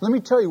situation. Let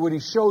me tell you what He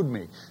showed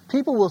me.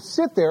 People will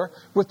sit there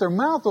with their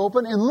mouth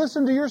open and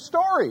listen to your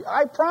story.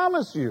 I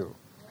promise you.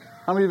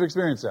 How many of you have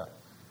experienced that?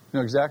 You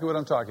know exactly what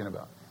I'm talking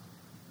about.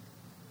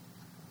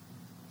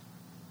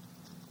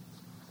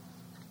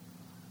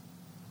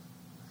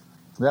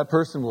 That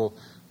person will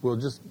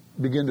just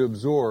begin to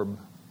absorb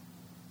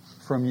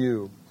from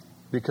you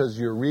because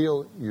you're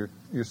real,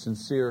 you're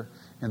sincere,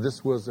 and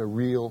this was a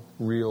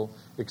real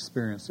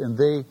experience. And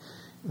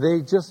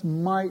they just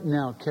might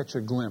now catch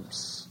a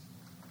glimpse.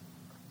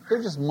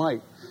 They just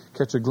might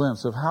catch a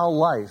glimpse of how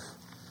life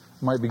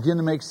might begin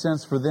to make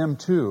sense for them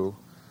too,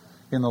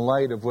 in the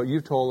light of what you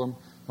told them,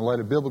 in the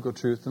light of biblical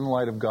truth, in the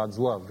light of God's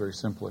love, very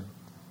simply.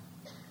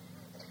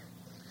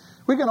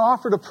 We can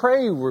offer to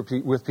pray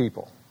with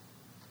people.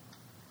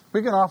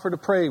 We can offer to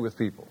pray with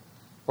people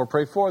or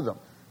pray for them.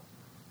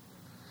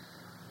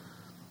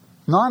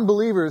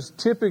 Non-believers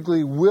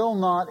typically will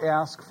not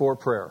ask for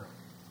prayer,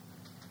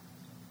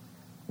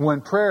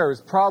 when prayer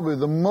is probably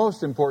the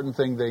most important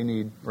thing they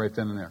need right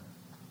then and there.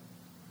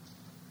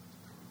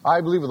 I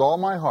believe with all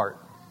my heart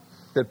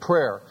that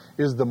prayer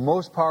is the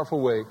most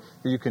powerful way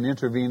that you can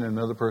intervene in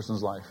another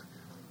person's life.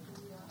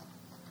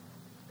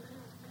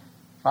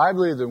 I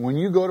believe that when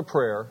you go to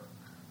prayer,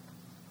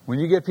 when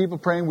you get people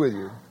praying with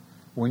you,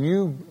 when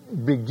you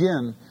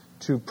begin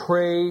to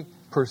pray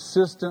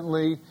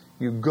persistently,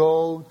 you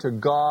go to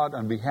God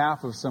on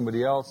behalf of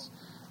somebody else,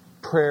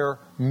 prayer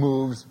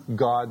moves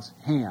God's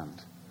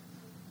hand.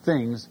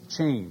 Things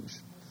change.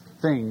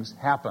 Things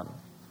happen.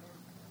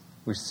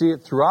 We see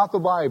it throughout the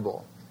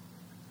Bible.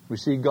 We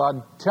see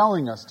God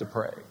telling us to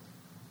pray.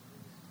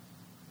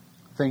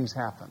 Things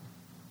happen.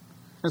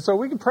 And so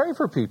we can pray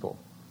for people.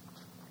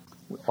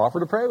 We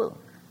offer to pray with them.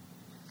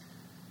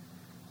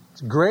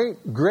 It's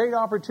great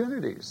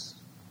opportunities.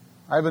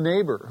 I have a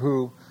neighbor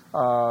who,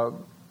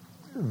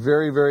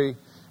 very, very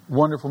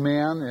wonderful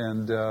man,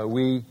 and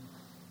we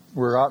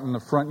were out in the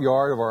front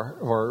yard of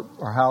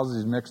our house,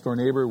 his next door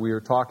neighbor. We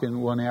were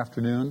talking one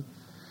afternoon,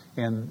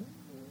 and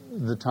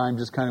the time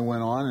just kind of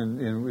went on,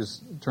 and it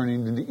was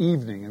turning into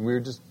evening, and we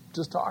were just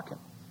talking.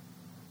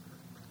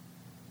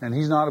 And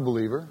he's not a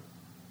believer.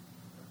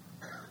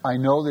 I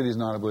know that he's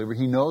not a believer.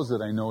 He knows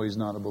that I know he's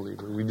not a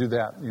believer. We do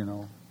that,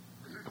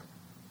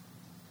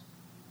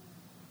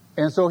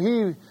 And so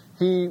he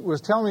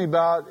was telling me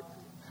about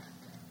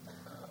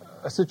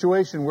a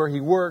situation where he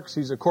works.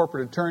 He's a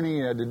corporate attorney.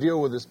 He had to deal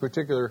with this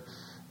particular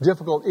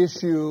difficult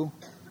issue.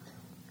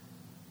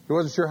 He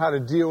wasn't sure how to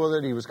deal with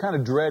it. He was kind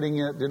of dreading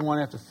it, didn't want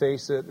to have to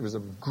face it. It was a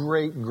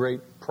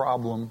great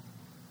problem.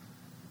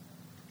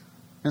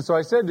 And so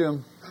I said to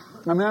him,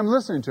 I'm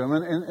listening to him,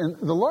 and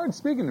the Lord's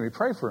speaking to me.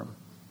 Pray for him.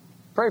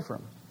 Pray for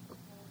him.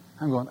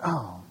 I'm going,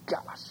 oh,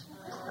 gosh.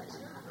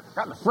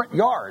 Got in the front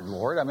yard,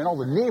 Lord. All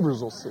the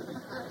neighbors will see.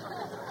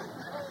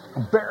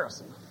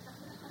 Embarrassing.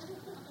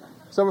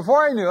 So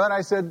before I knew it,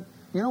 I said,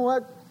 you know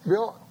what,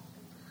 Bill?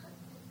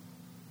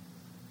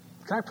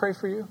 Can I pray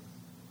for you?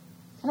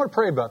 I want to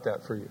pray about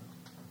that for you.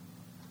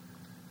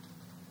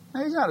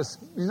 Now, he's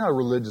not a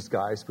religious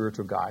guy,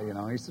 spiritual guy,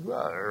 He said,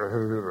 well,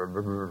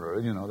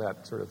 that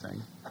sort of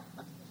thing.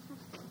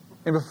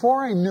 And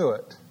before I knew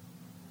it,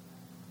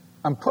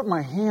 I'm putting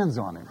my hands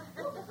on him.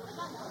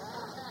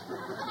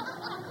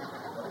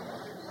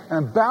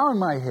 And I'm bowing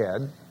my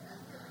head.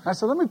 I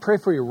said, let me pray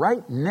for you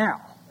right now.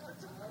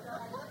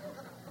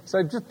 So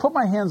I just put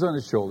my hands on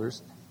his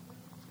shoulders.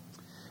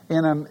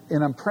 And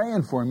I'm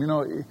praying for him.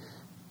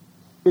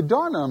 It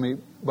dawned on me,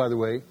 by the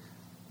way,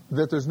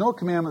 that there's no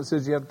commandment that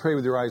says you have to pray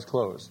with your eyes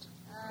closed.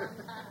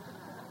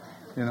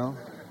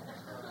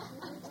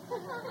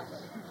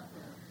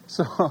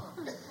 So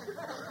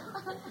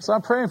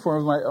I'm praying for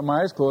him with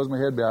my eyes closed, my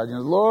head bowed.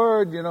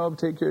 Lord,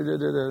 take care.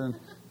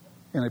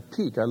 And I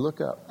peek. I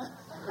look up.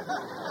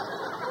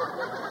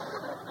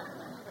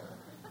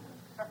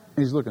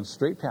 And he's looking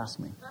straight past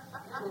me.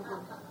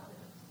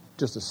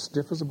 Just as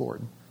stiff as a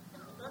board.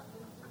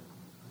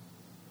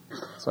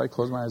 So I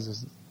closed my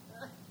eyes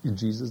in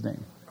Jesus'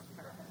 name.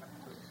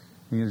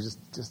 And he was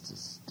just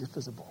as stiff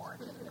as a board.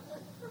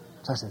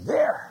 So I said,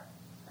 there.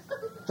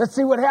 Let's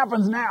see what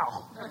happens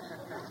now.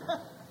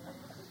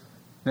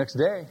 Next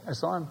day, I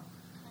saw him.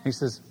 He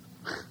says,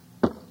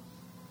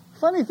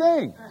 funny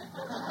thing.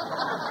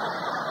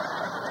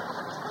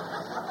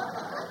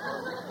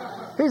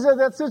 He said,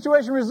 that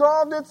situation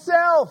resolved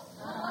itself.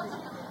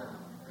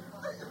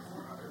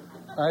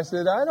 I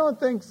said, I don't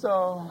think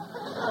so.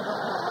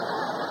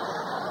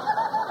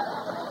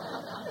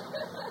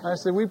 I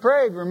said, we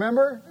prayed,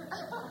 remember?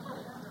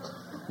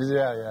 He said,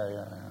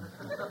 yeah.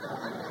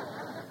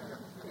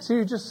 See,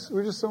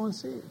 we're just sowing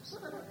seeds.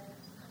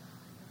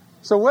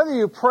 So whether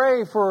you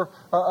pray for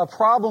a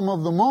problem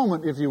of the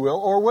moment, if you will,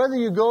 or whether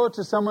you go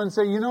to someone and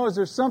say, is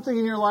there something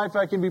in your life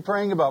I can be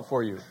praying about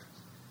for you?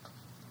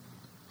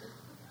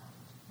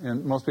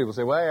 And most people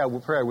say, well, yeah,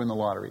 we'll pray I win the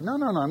lottery. No.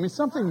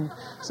 Something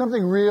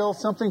real,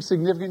 something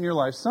significant in your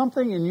life,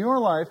 something in your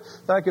life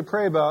that I could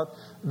pray about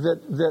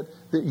that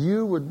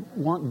you would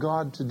want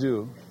God to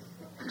do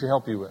to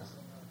help you with.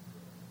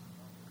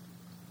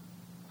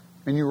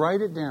 And you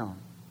write it down.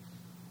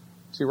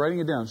 See, writing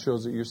it down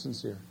shows that you're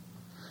sincere.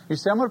 You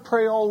say, I'm going to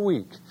pray all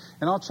week,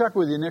 and I'll check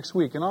with you next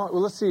week, and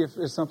let's see if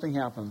something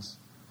happens.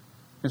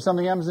 If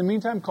something happens in the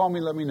meantime, call me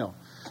and let me know.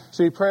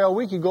 So you pray all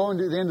week, you go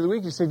into the end of the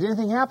week, you say, did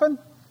anything happen?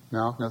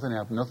 No, nothing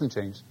happened. Nothing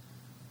changed.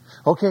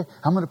 Okay,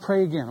 I'm going to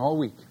pray again all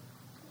week.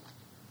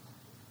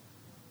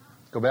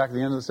 Go back at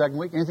the end of the second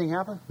week. Anything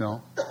happen?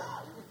 No.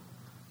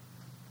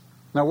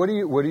 Now, what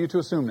are you to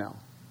assume now?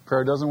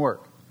 Prayer doesn't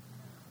work.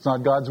 It's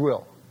not God's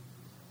will.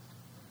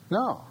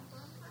 No.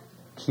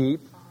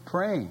 Keep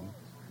praying.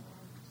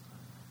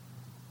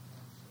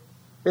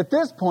 At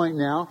this point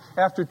now,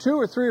 after 2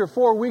 or 3 or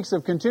 4 weeks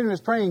of continuous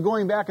praying,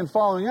 going back and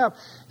following up,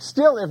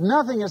 still, if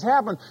nothing has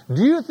happened,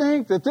 do you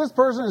think that this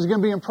person is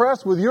going to be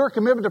impressed with your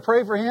commitment to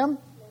pray for him?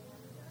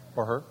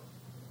 Or her?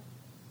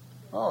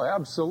 Oh,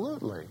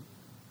 absolutely.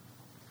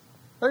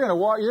 They're going to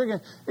walk, you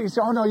can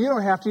say, oh no, you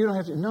don't have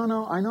to.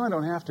 No, I know I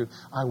don't have to.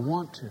 I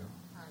want to.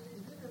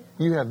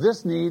 You have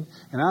this need,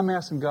 and I'm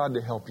asking God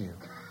to help you.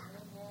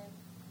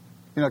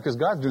 Because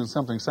God's doing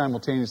something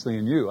simultaneously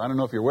in you. I don't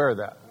know if you're aware of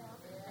that.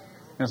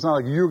 And it's not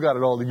like you got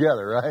it all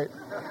together, right?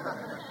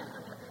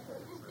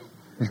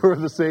 You're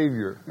the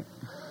Savior.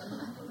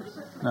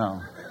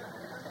 No.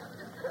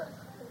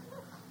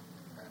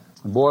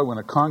 And boy, when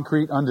a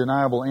concrete,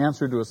 undeniable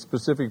answer to a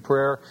specific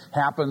prayer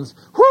happens,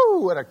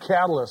 whoo, what a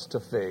catalyst to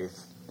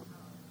faith.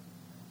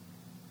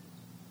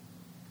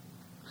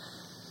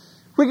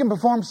 We can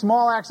perform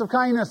small acts of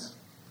kindness.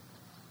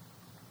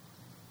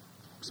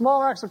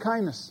 Small acts of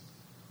kindness.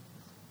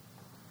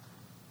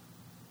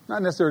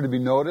 Not necessarily to be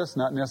noticed,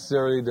 not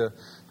necessarily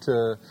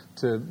to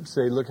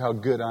say, look how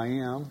good I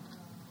am.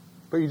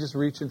 But you just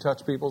reach and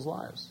touch people's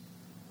lives.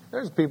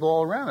 There's people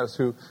all around us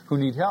who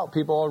need help,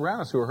 people all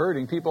around us who are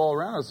hurting, people all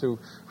around us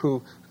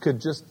who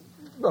could just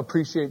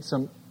appreciate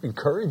some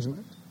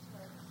encouragement.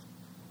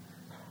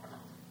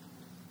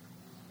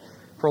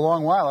 For a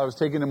long while, I was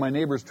taking in my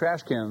neighbor's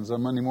trash cans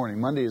on Monday morning.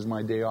 Monday is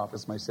my day off.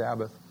 It's my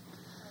Sabbath.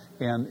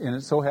 And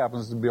it so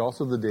happens to be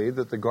also the day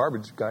that the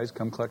garbage guys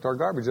come collect our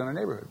garbage in our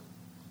neighborhood.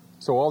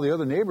 So all the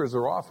other neighbors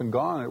are off and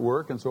gone at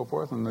work and so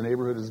forth, and the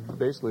neighborhood is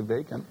basically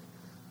vacant.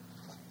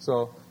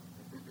 So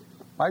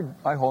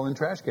I haul in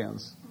trash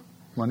cans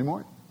Monday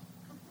morning.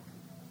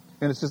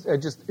 And it's just,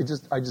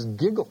 I just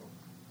giggle.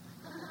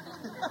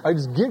 I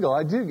just giggle.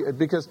 I do,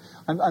 because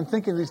I'm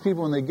thinking of these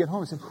people when they get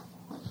home and say,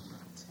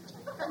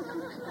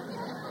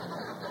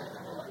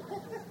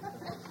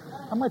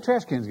 how'd my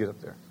trash cans get up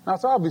there? Now,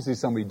 it's obviously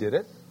somebody did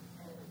it.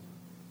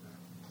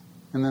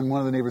 And then one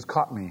of the neighbors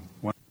caught me.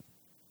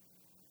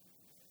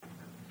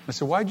 I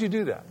said, why'd you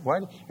do that?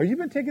 Have you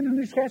been taking in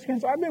these trash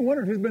cans? I've been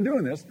wondering who's been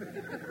doing this.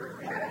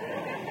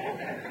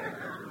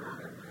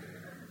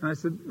 And I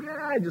said,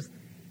 yeah,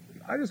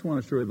 I just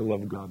want to show you the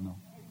love of God. No.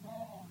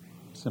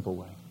 Simple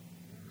way.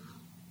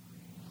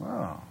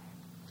 Wow.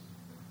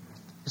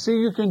 You see,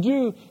 you can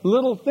do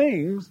little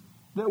things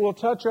that will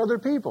touch other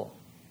people.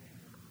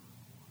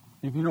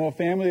 If you know a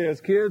family that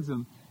has kids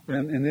and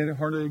they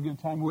hardly get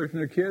time away from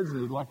their kids,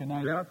 they'd like a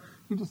night out,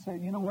 you just say,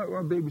 you know what,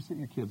 I'll babysit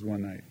your kids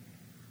one night.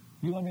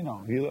 You let me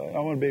know. I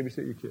want to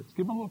babysit your kids.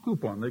 Give them a little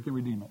coupon. They can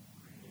redeem it.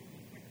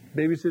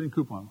 Babysitting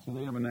coupon, so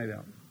they have a night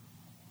out.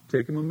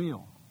 Take them a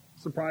meal.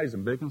 Surprise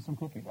them. Bake them some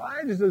cookies.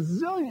 Just a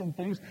zillion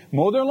things.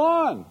 Mow their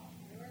lawn.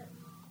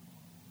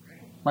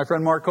 My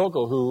friend Mark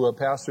Kokel, who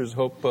pastors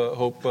Hope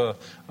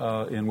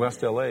in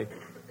West L.A.,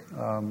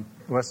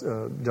 West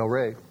Del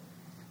Rey,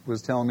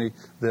 was telling me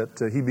that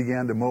he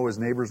began to mow his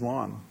neighbor's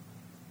lawn.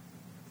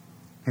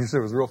 He said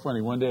it was real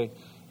funny. One day,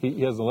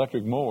 he has an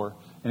electric mower,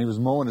 and he was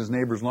mowing his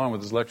neighbor's lawn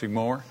with his electric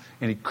mower,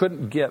 and he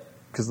couldn't get,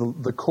 because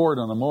the cord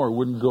on the mower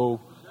wouldn't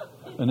go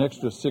an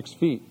extra 6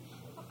 feet.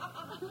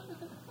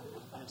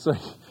 So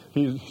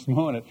he's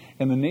mowing it,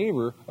 and the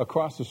neighbor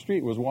across the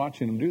street was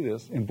watching him do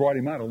this and brought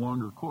him out a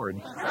longer cord.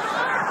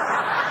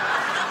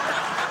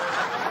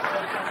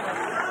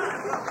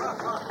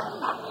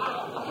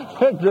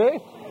 That's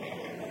great.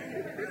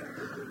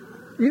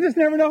 You just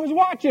never know who's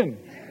watching.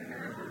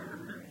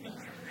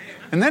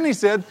 And then he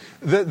said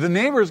that the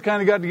neighbors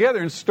kind of got together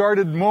and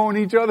started mowing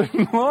each other's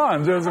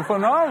lawns. It was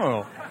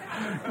phenomenal.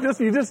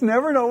 You just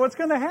never know what's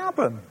going to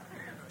happen.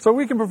 So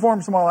we can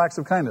perform small acts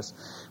of kindness.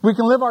 We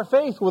can live our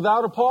faith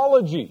without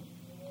apology.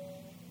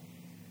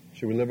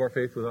 Should we live our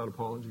faith without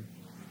apology?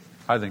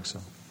 I think so.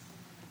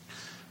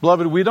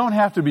 Beloved, we don't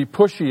have to be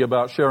pushy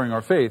about sharing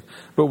our faith,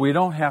 but we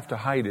don't have to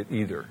hide it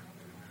either.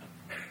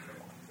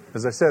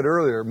 As I said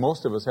earlier,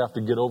 most of us have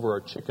to get over our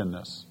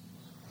chickenness,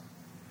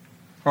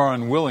 our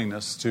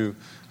unwillingness to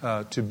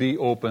be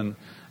open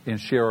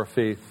and share our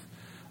faith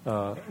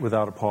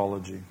without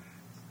apology.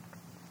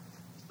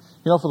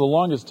 You know, for the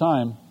longest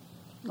time,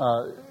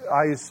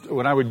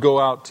 when I would go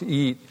out to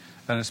eat,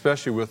 and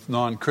especially with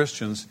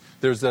non-Christians,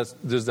 there's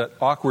that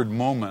awkward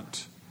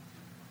moment.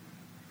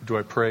 Do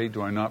I pray?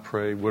 Do I not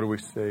pray? What do we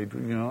say?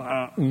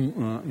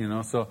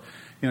 So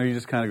you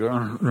just kind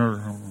of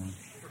go.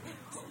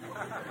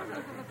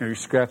 You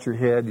scratch your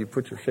head, you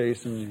put your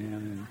face in your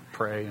hand and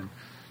pray and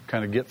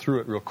kind of get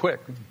through it real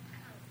quick.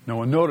 No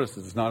one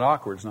notices. It's not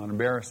awkward. It's not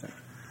embarrassing.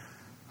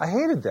 I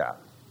hated that.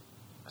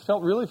 I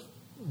felt really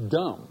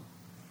dumb.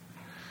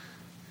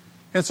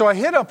 And so I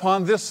hit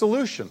upon this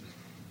solution.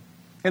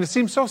 And it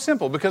seemed so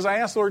simple because I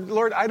asked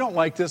Lord, I don't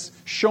like this.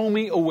 Show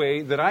me a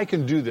way that I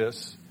can do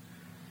this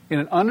in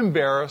an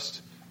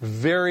unembarrassed,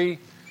 very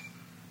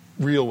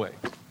real way.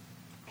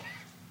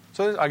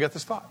 So I got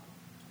this thought.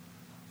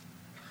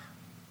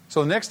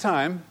 So next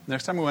time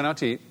we went out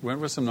to eat, went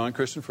with some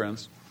non-Christian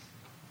friends,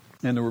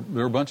 and there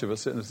were a bunch of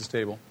us sitting at this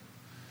table.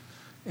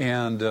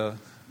 And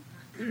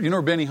you know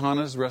where Benny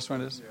Hanna's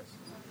restaurant is? Yes.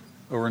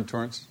 Over in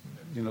Torrance?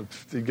 You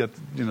get,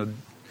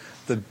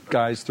 the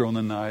guys throwing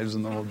the knives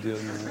and the whole deal.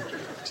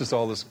 Just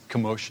all this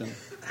commotion.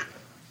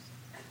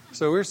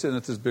 So we were sitting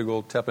at this big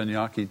old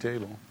teppanyaki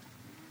table.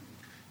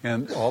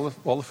 And all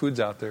the food's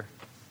out there.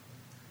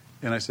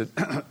 And I said,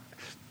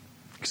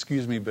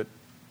 excuse me, but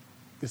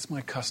it's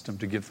my custom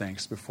to give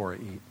thanks before I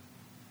eat.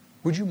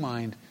 Would you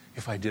mind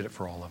if I did it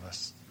for all of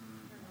us?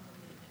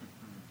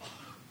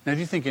 Now, do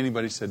you think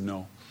anybody said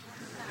no?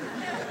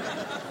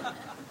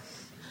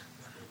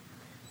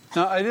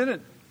 Now, I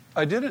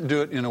didn't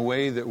do it in a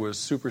way that was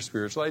super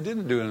spiritual. I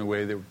didn't do it in a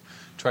way that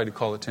tried to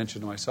call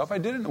attention to myself. I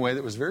did it in a way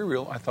that was very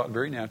real. I thought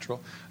very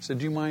natural. I said,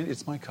 do you mind?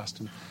 It's my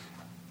custom.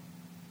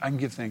 I can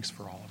give thanks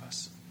for all of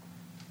us.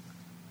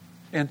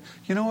 And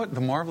you know what?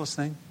 The marvelous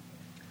thing?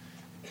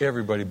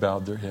 Everybody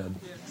bowed their head.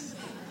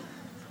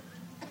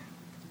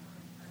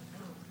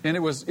 And it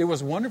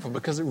was wonderful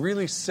because it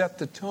really set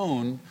the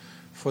tone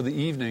for the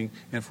evening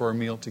and for our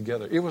meal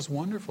together. It was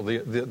wonderful.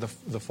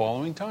 The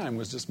following time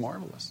was just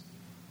marvelous.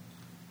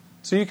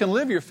 So you can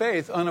live your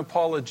faith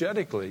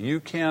unapologetically. You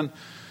can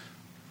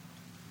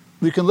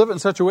live it in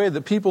such a way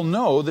that people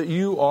know that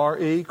you are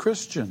a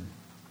Christian.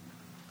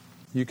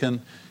 You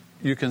can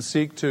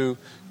seek to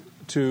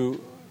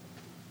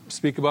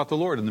speak about the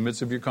Lord in the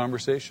midst of your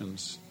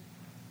conversations.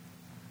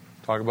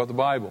 Talk about the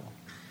Bible.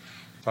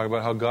 Talk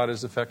about how God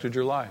has affected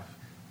your life.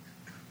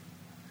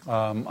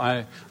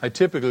 I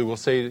typically will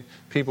say,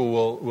 people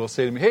will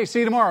say to me, hey, see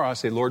you tomorrow. I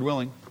say, Lord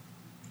willing.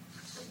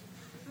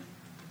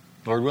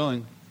 Lord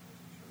willing.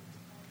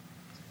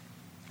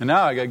 And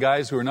now I got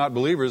guys who are not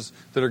believers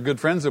that are good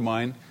friends of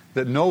mine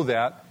that know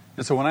that.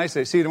 And so when I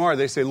say, see you tomorrow,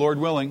 they say, Lord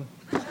willing.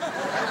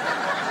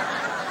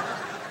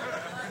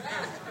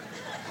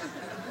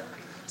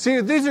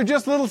 See, these are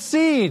just little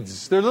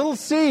seeds. They're little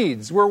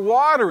seeds. We're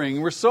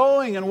watering. We're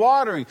sowing and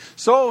watering.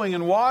 Sowing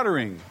and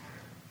watering.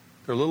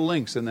 They're little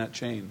links in that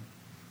chain.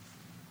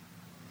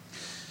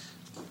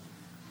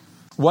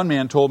 One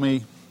man told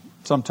me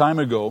some time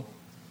ago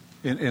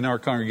in our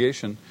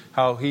congregation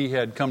how he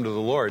had come to the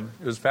Lord.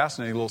 It was a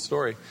fascinating little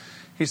story.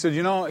 He said,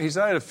 I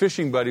had a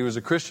fishing buddy who was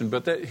a Christian,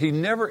 but that he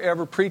never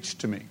ever preached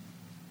to me.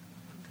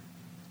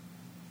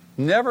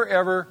 Never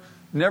ever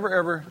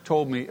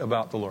told me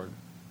about the Lord.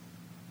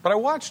 But I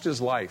watched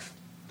his life.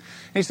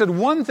 And he said,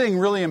 one thing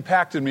really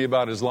impacted me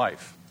about his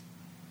life.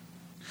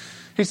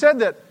 He said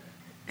that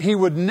he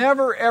would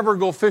never ever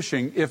go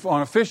fishing if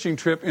on a fishing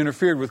trip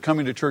interfered with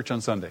coming to church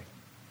on Sunday.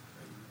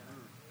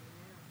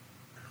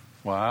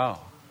 Wow.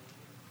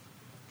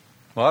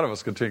 A lot of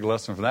us could take a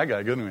lesson from that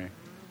guy, couldn't we?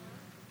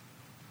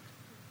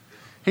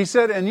 He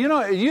said, and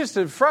it used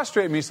to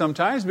frustrate me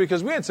sometimes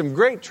because we had some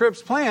great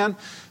trips planned,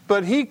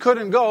 but he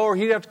couldn't go, or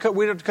we'd have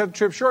to cut the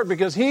trip short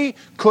because he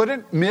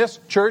couldn't miss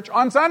church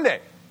on Sunday.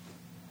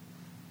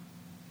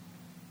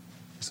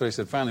 So he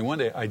said, finally, one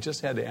day, I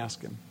just had to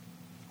ask him,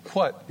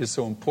 what is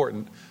so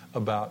important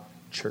about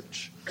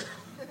church?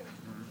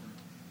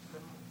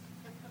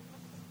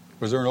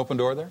 Was there an open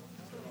door there?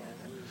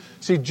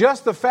 See,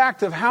 just the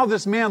fact of how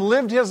this man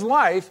lived his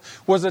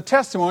life was a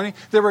testimony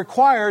that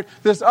required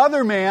this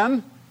other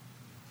man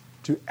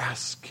to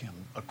ask him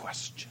a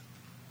question.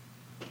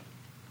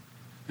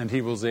 And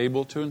he was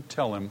able to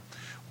tell him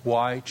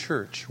why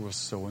church was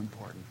so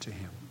important to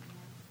him.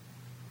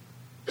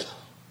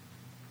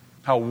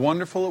 How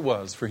wonderful it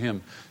was for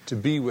him to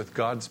be with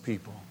God's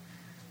people.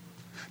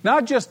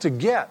 Not just to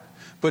get,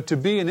 but to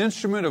be an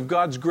instrument of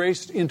God's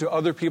grace into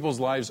other people's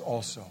lives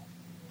also.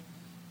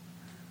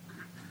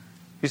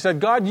 He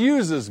said, God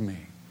uses me.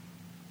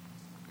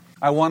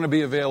 I want to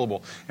be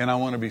available and I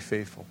want to be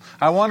faithful.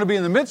 I want to be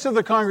in the midst of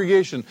the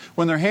congregation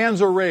when their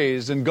hands are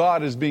raised and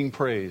God is being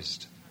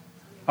praised.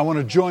 I want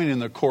to join in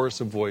the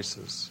chorus of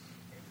voices.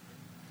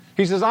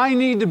 He says, I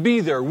need to be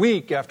there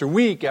week after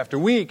week after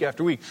week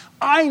after week.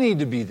 I need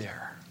to be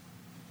there.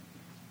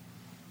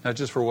 Not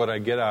just for what I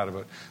get out of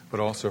it, but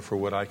also for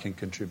what I can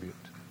contribute.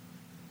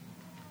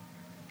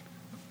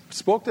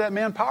 Spoke to that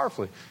man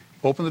powerfully.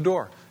 Opened the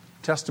door.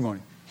 Testimony.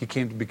 He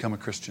came to become a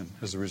Christian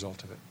as a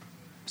result of it.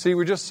 See,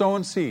 we're just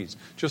sowing seeds.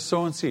 Just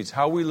sowing seeds.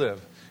 How we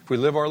live. If we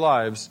live our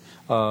lives,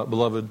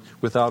 beloved,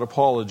 without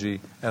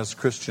apology as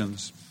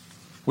Christians.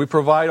 We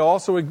provide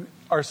also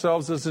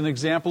ourselves as an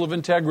example of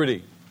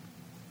integrity.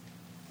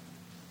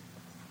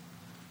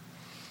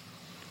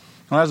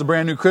 When I was a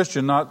brand new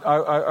Christian,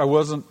 I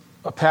wasn't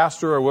a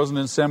pastor. I wasn't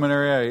in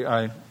seminary.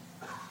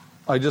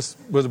 I just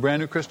was a brand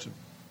new Christian.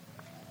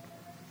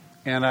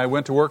 And I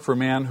went to work for a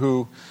man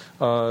who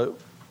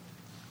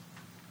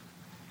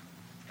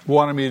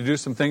wanted me to do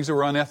some things that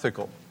were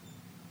unethical.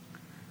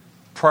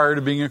 Prior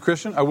to being a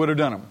Christian, I would have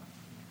done them.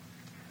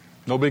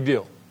 No big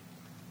deal.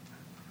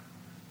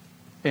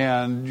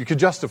 And you could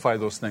justify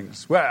those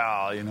things.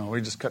 Well,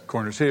 we just cut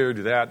corners here,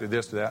 do that, do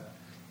this, do that.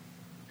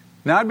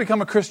 Now I'd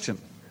become a Christian.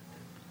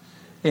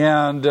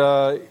 And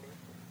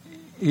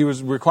he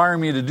was requiring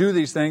me to do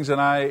these things,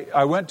 and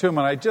I went to him,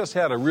 and I just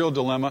had a real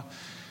dilemma.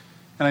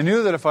 And I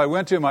knew that if I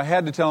went to him, I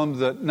had to tell him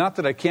that not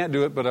that I can't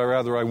do it, but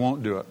I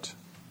won't do it.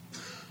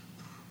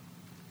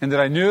 And that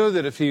I knew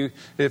that if he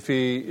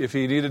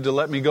needed to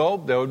let me go,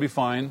 that would be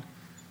fine.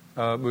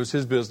 It was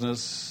his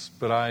business,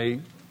 but I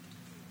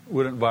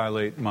wouldn't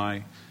violate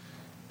my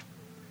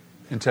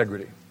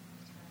integrity.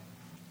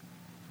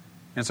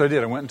 And so I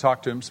did. I went and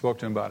talked to him, spoke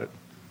to him about it.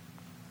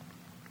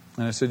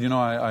 And I said,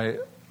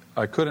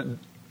 I couldn't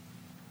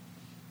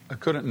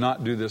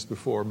not do this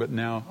before, but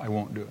now I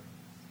won't do it.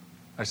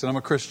 I said, I'm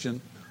a Christian,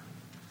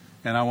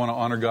 and I want to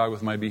honor God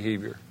with my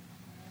behavior.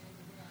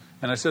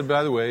 And I said,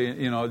 by the way,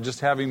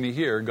 just having me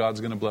here, God's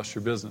going to bless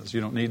your business.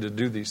 You don't need to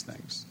do these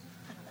things.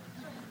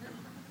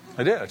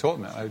 I did. I told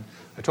him that.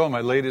 I told him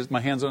I laid my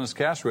hands on his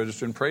cash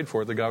register and prayed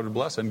for it that God would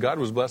bless it. And God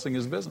was blessing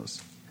his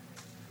business.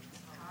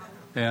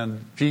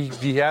 And he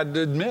had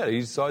to admit,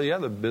 he saw,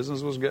 the business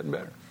was getting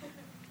better.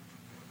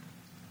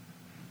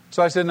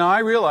 So I said, now I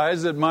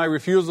realize that my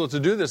refusal to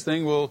do this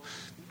thing will,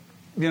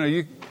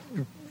 you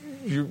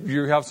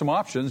have some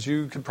options.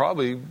 You could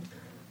probably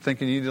think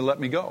you need to let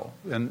me go.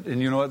 And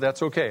you know what?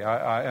 That's okay.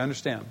 I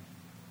understand.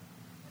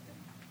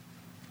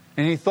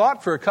 And he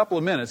thought for a couple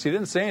of minutes. He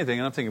didn't say anything.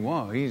 And I'm thinking,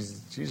 wow,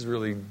 he's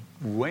really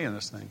weighing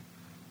this thing.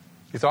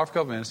 He thought for a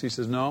couple of minutes. He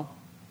says, no.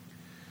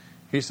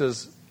 He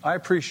says, I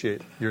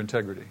appreciate your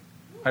integrity.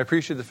 I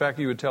appreciate the fact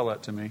that you would tell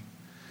that to me.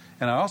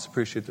 And I also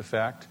appreciate the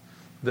fact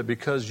that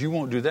because you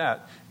won't do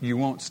that, you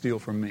won't steal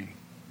from me.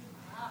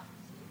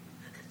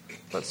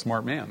 That's a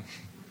smart man.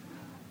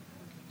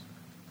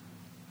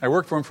 I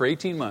worked for him for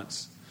 18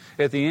 months.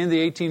 At the end of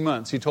the 18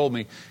 months, he told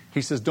me,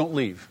 he says, don't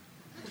leave.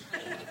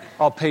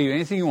 I'll pay you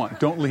anything you want.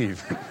 Don't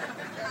leave.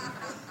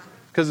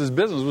 Because his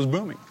business was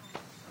booming.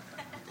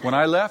 When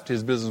I left,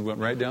 his business went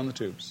right down the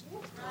tubes.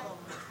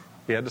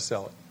 He had to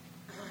sell it.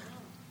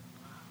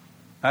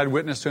 I had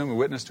witnessed to him,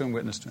 witnessed to him,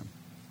 witnessed to him.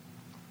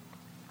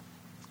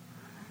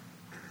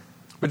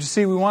 But you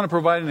see, we want to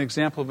provide an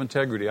example of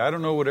integrity. I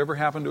don't know whatever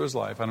happened to his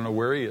life. I don't know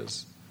where he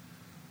is.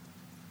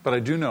 But I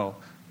do know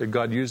that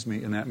God used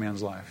me in that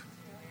man's life.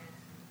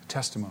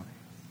 Testimony.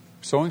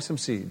 Sowing some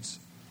seeds.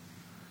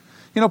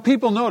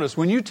 People notice.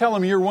 When you tell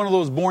them you're one of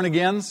those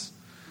born-agains,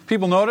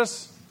 people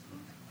notice.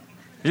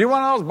 You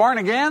one of those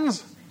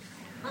born-agains?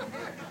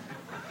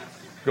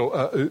 Go,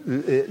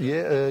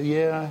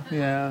 yeah.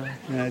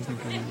 I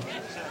think I am.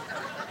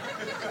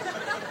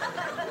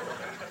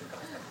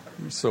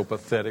 We're so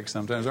pathetic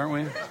sometimes, aren't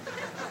we?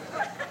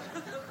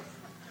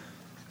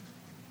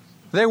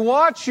 They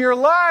watch your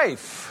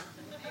life.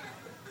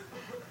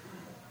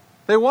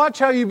 They watch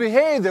how you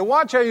behave. They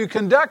watch how you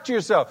conduct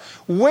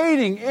yourself,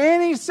 waiting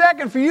any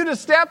second for you to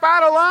step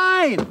out of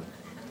line.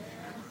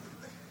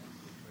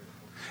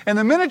 And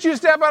the minute you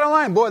step out of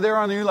line, boy, they're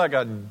on you like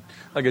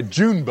a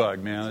June bug,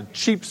 man. A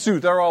cheap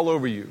suit. They're all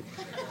over you.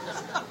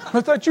 I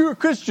thought you were a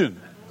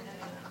Christian.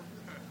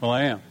 Well,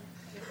 I am.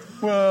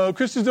 Well,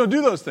 Christians don't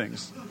do those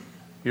things.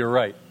 You're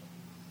right.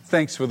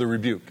 Thanks for the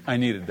rebuke. I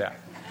needed that.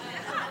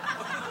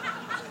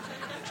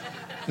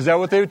 Is that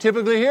what they would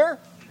typically hear?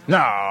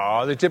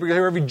 No, they typically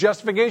hear every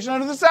justification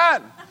under the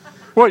sun.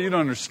 Well, you don't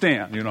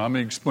understand. I'm going to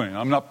explain.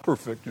 I'm not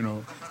perfect, Get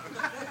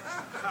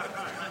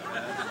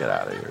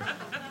out of here.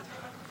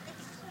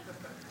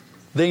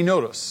 They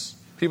notice.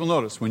 People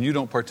notice when you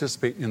don't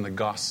participate in the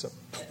gossip.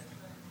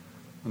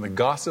 When the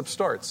gossip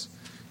starts,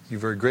 you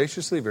very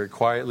graciously, very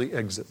quietly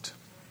exit.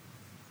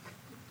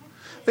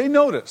 They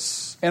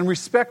notice and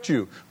respect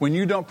you when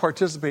you don't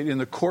participate in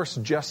the coarse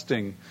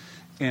jesting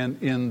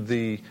and in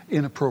the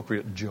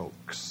inappropriate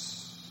jokes.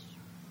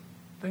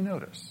 They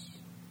notice.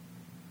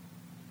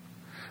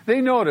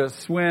 They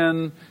notice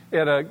when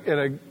at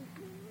a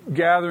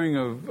gathering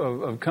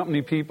of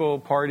company people,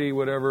 party,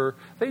 whatever,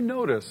 they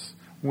notice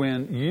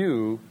when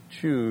you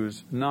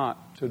choose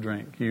not to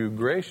drink. You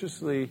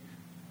graciously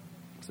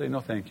say, no,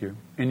 thank you,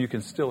 and you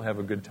can still have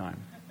a good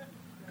time.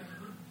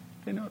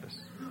 They notice.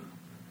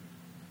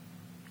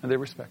 And they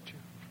respect you.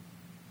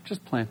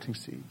 Just planting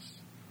seeds.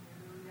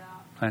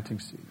 Planting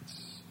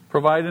seeds.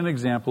 Provide an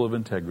example of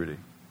integrity.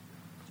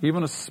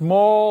 Even a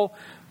small,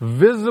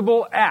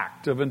 visible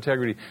act of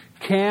integrity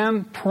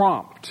can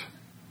prompt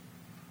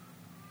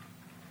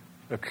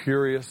a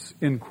curious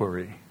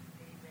inquiry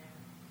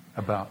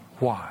about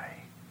why.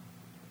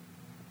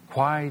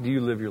 Why do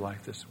you live your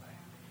life this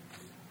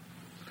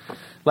way?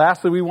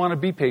 Lastly, we want to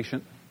be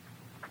patient.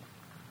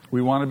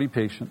 We want to be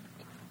patient.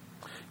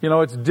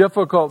 It's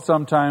difficult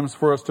sometimes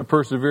for us to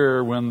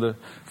persevere when the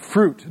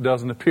fruit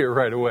doesn't appear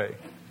right away.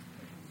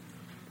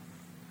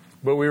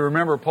 But we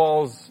remember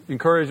Paul's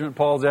encouragement,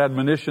 Paul's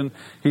admonition.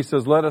 He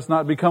says, let us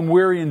not become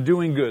weary in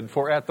doing good,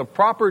 for at the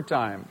proper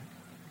time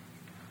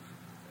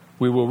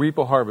we will reap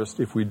a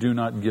harvest if we do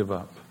not give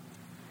up.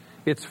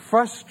 It's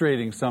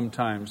frustrating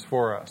sometimes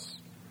for us.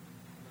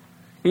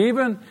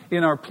 Even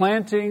in our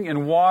planting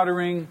and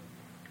watering,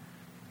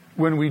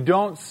 when we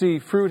don't see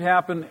fruit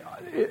happen,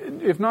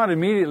 if not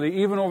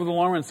immediately, even over the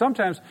long run,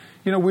 sometimes,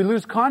 we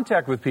lose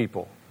contact with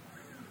people.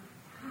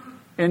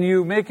 And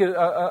you make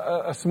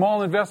a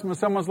small investment in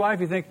someone's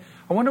life, you think,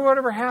 I wonder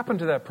whatever happened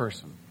to that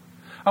person.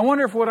 I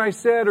wonder if what I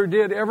said or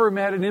did ever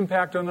had an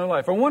impact on their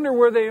life. I wonder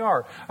where they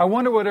are. I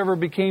wonder whatever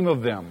became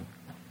of them.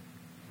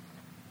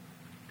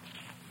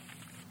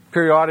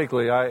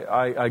 Periodically,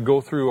 I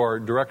go through our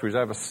directories. I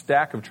have a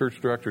stack of church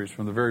directories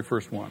from the very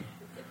first one.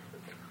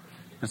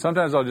 And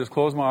sometimes I'll just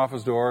close my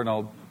office door and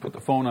I'll put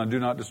the phone on Do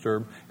Not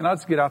Disturb. And I'll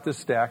just get out this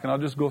stack and I'll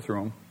just go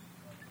through them.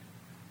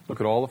 Look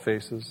at all the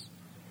faces.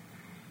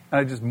 And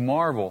I just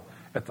marvel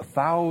at the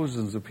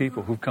thousands of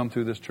people who've come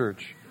through this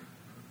church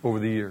over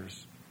the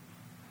years.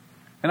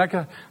 And I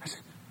say,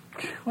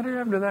 whatever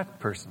happened to that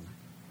person?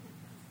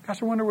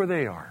 Gosh, I wonder where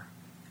they are.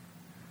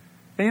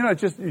 And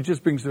it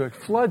just brings back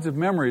floods of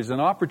memories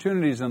and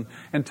opportunities and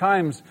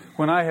times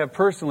when I have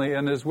personally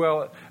and as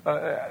well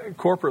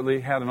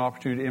corporately had an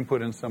opportunity to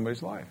input in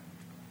somebody's life.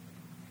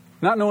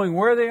 Not knowing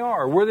where they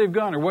are, where they've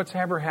gone, or what's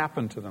ever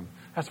happened to them.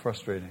 That's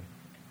frustrating.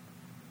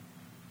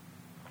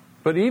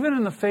 But even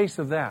in the face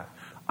of that,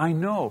 I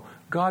know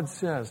God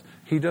says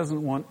He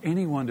doesn't want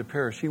anyone to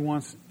perish. He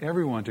wants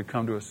everyone to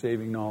come to a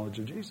saving knowledge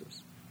of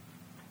Jesus.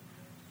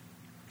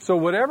 So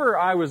whatever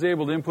I was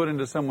able to input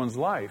into someone's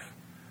life,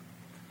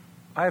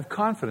 I have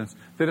confidence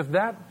that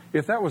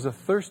if that was a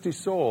thirsty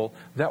soul,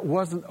 that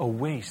wasn't a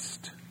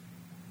waste.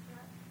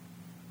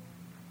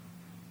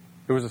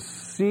 It was a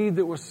seed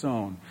that was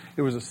sown.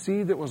 It was a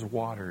seed that was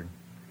watered.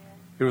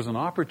 It was an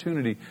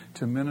opportunity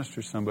to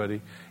minister to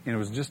somebody, and it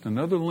was just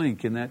another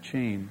link in that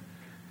chain.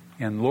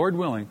 And Lord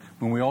willing,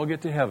 when we all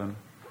get to heaven,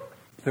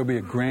 there'll be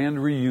a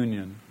grand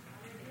reunion.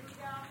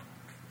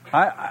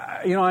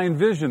 I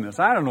envision this.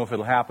 I don't know if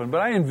it'll happen, but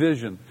I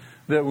envision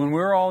that when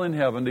we're all in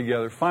heaven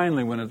together,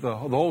 finally, when the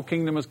whole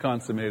kingdom is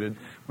consummated,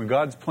 when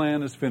God's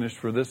plan is finished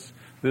for this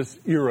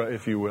era,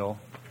 if you will,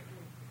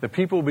 the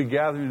people will be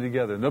gathering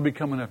together, and they'll be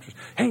coming up to us.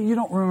 Hey, you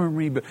don't remember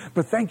me,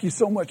 but thank you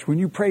so much when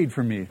you prayed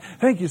for me.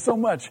 Thank you so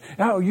much.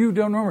 Oh, you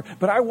don't remember,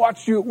 but I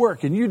watched you at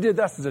work, and you did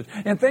that and such.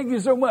 And thank you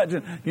so much.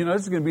 And,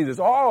 this is going to be this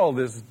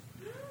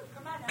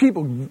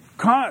people,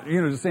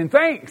 just saying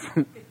thanks.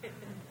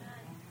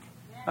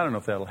 I don't know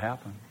if that'll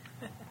happen.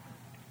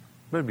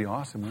 But it'd be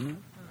awesome, wouldn't it?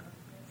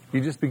 You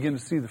just begin to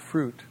see the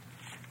fruit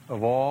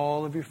of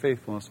all of your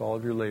faithfulness, all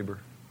of your labor.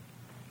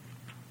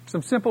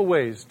 Some simple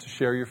ways to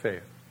share your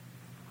faith.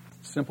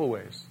 Simple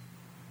ways.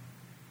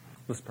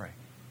 Let's pray.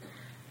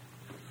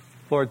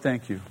 Lord,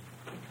 thank you.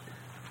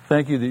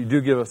 Thank you that you do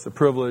give us a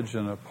privilege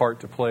and a part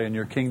to play in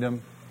your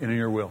kingdom and in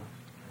your will.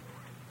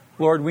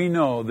 Lord, we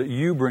know that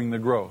you bring the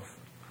growth,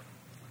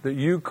 that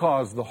you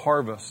cause the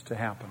harvest to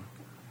happen.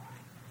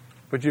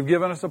 But you've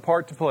given us a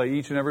part to play,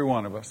 each and every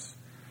one of us,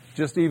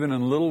 just even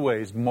in little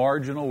ways,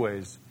 marginal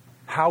ways,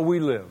 how we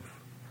live,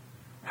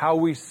 how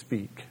we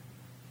speak.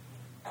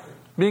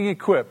 Being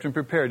equipped and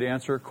prepared to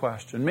answer a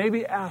question.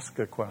 Maybe ask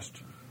a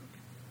question.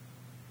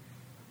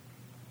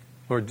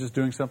 Lord, just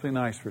doing something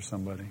nice for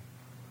somebody.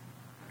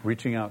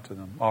 Reaching out to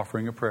them.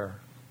 Offering a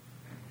prayer.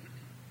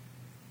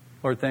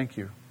 Lord, thank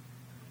you.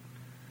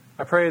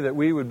 I pray that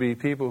we would be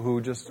people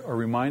who just are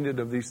reminded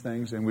of these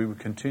things, and we would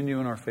continue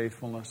in our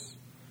faithfulness,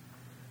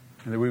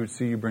 and that we would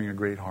see you bring a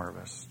great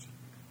harvest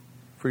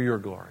for your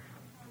glory.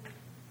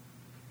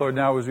 Lord,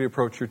 now as we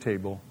approach your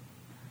table,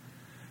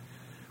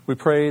 we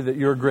pray that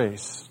your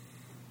grace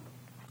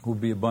will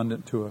be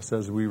abundant to us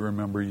as we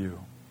remember you.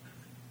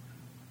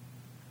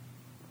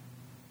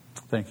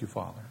 Thank you,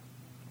 Father.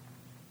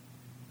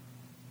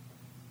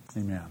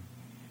 Amen.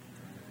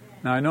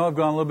 Now, I know I've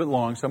gone a little bit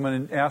long, so I'm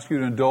going to ask you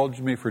to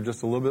indulge me for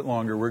just a little bit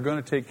longer. We're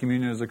going to take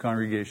communion as a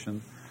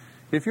congregation.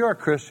 If you are a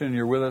Christian and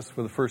you're with us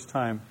for the first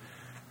time,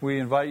 we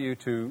invite you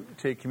to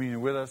take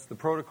communion with us. The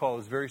protocol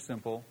is very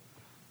simple.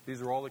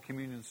 These are all the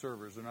communion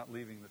servers. They're not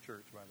leaving the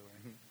church, by the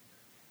way.